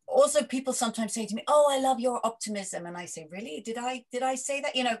 And also people sometimes say to me, oh, I love your optimism. And I say, really? Did I say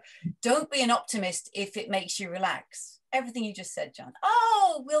that? You know, don't be an optimist if it makes you relax. everything you just said, John.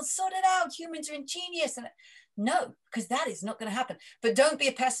 Oh, we'll sort it out. Humans are ingenious. And no, because that is not going to happen. But don't be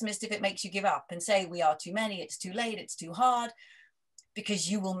a pessimist if it makes you give up and say we are too many, it's too late, it's too hard, because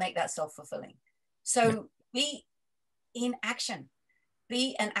you will make that self-fulfilling. So be in action,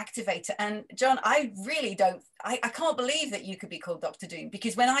 be an activator. And John, I really don't, I can't believe that you could be called Dr. Doom,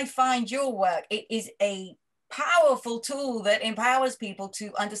 because when I find your work, it is a powerful tool that empowers people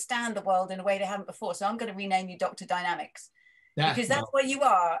to understand the world in a way they haven't before. So I'm going to rename you Dr. Dynamics, because that's what you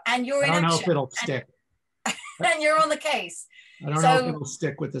are. And you're in action. I don't know if it'll stick. And you're on the case. I don't know if it'll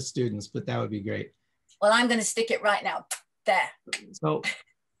stick with the students, but that would be great. Well, I'm going to stick it right now. There. So,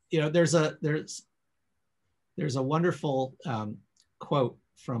 you know, there's a wonderful quote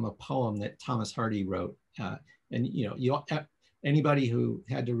from a poem that Thomas Hardy wrote, and you know, anybody who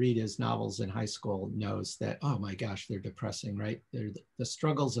had to read his novels in high school knows that, oh my gosh, they're depressing, right? They're the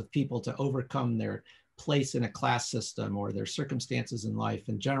struggles of people to overcome their place in a class system or their circumstances in life,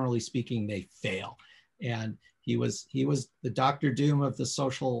 and generally speaking, they fail. And he was the Dr. Doom of the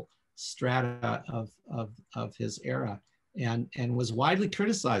social strata of his era, and was widely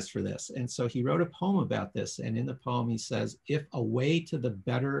criticized for this. And so he wrote a poem about this. And in the poem, he says, if a way to the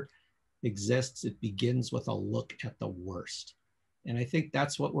better exists, it begins with a look at the worst. And I think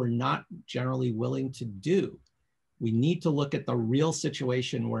that's what we're not generally willing to do. We need to look at the real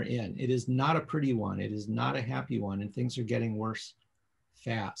situation we're in. It is not a pretty one. It is not a happy one. And things are getting worse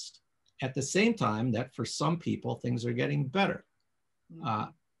fast. At the same time that for some people, things are getting better,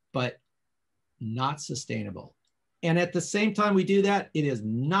 but not sustainable. And at the same time we do that, it is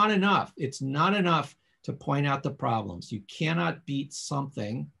not enough. It's not enough to point out the problems. You cannot beat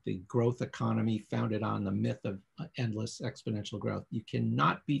something, the growth economy founded on the myth of endless exponential growth. You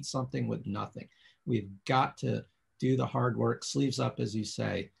cannot beat something with nothing. We've got to do the hard work, sleeves up, as you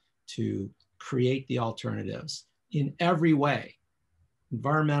say, to create the alternatives in every way,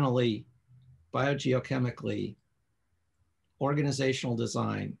 environmentally, biogeochemically, organizational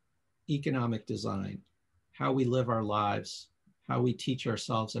design, economic design, how we live our lives, how we teach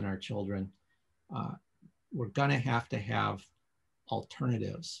ourselves and our children. We're gonna have to have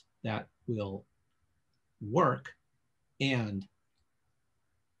alternatives that will work and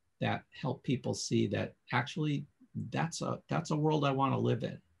that help people see that actually that's a world I want to live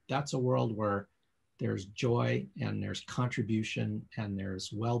in. That's a world where there's joy and there's contribution and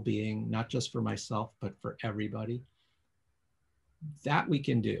there's well-being, not just for myself, but for everybody. That we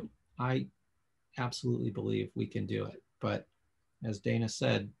can do. I absolutely believe we can do it. But as Dana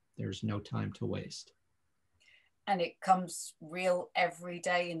said, there's no time to waste. And it comes real every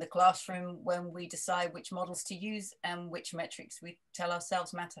day in the classroom when we decide which models to use and which metrics we tell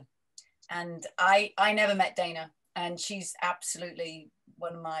ourselves matter. And I never met Dana, and she's absolutely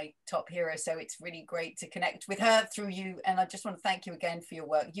one of my top heroes. So it's really great to connect with her through you. And I just want to thank you again for your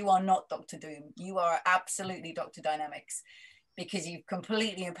work. You are not Dr. Doom. You are absolutely Dr. Dynamics, because you've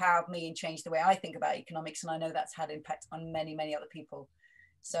completely empowered me and changed the way I think about economics. And I know that's had impact on many, many other people.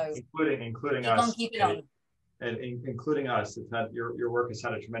 So including us. Keep it on. And including us, it's had, your work has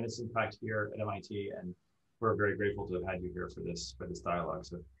had a tremendous impact here at MIT, and we're very grateful to have had you here for this dialogue.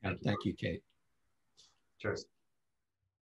 So thank you, Kate. Cheers.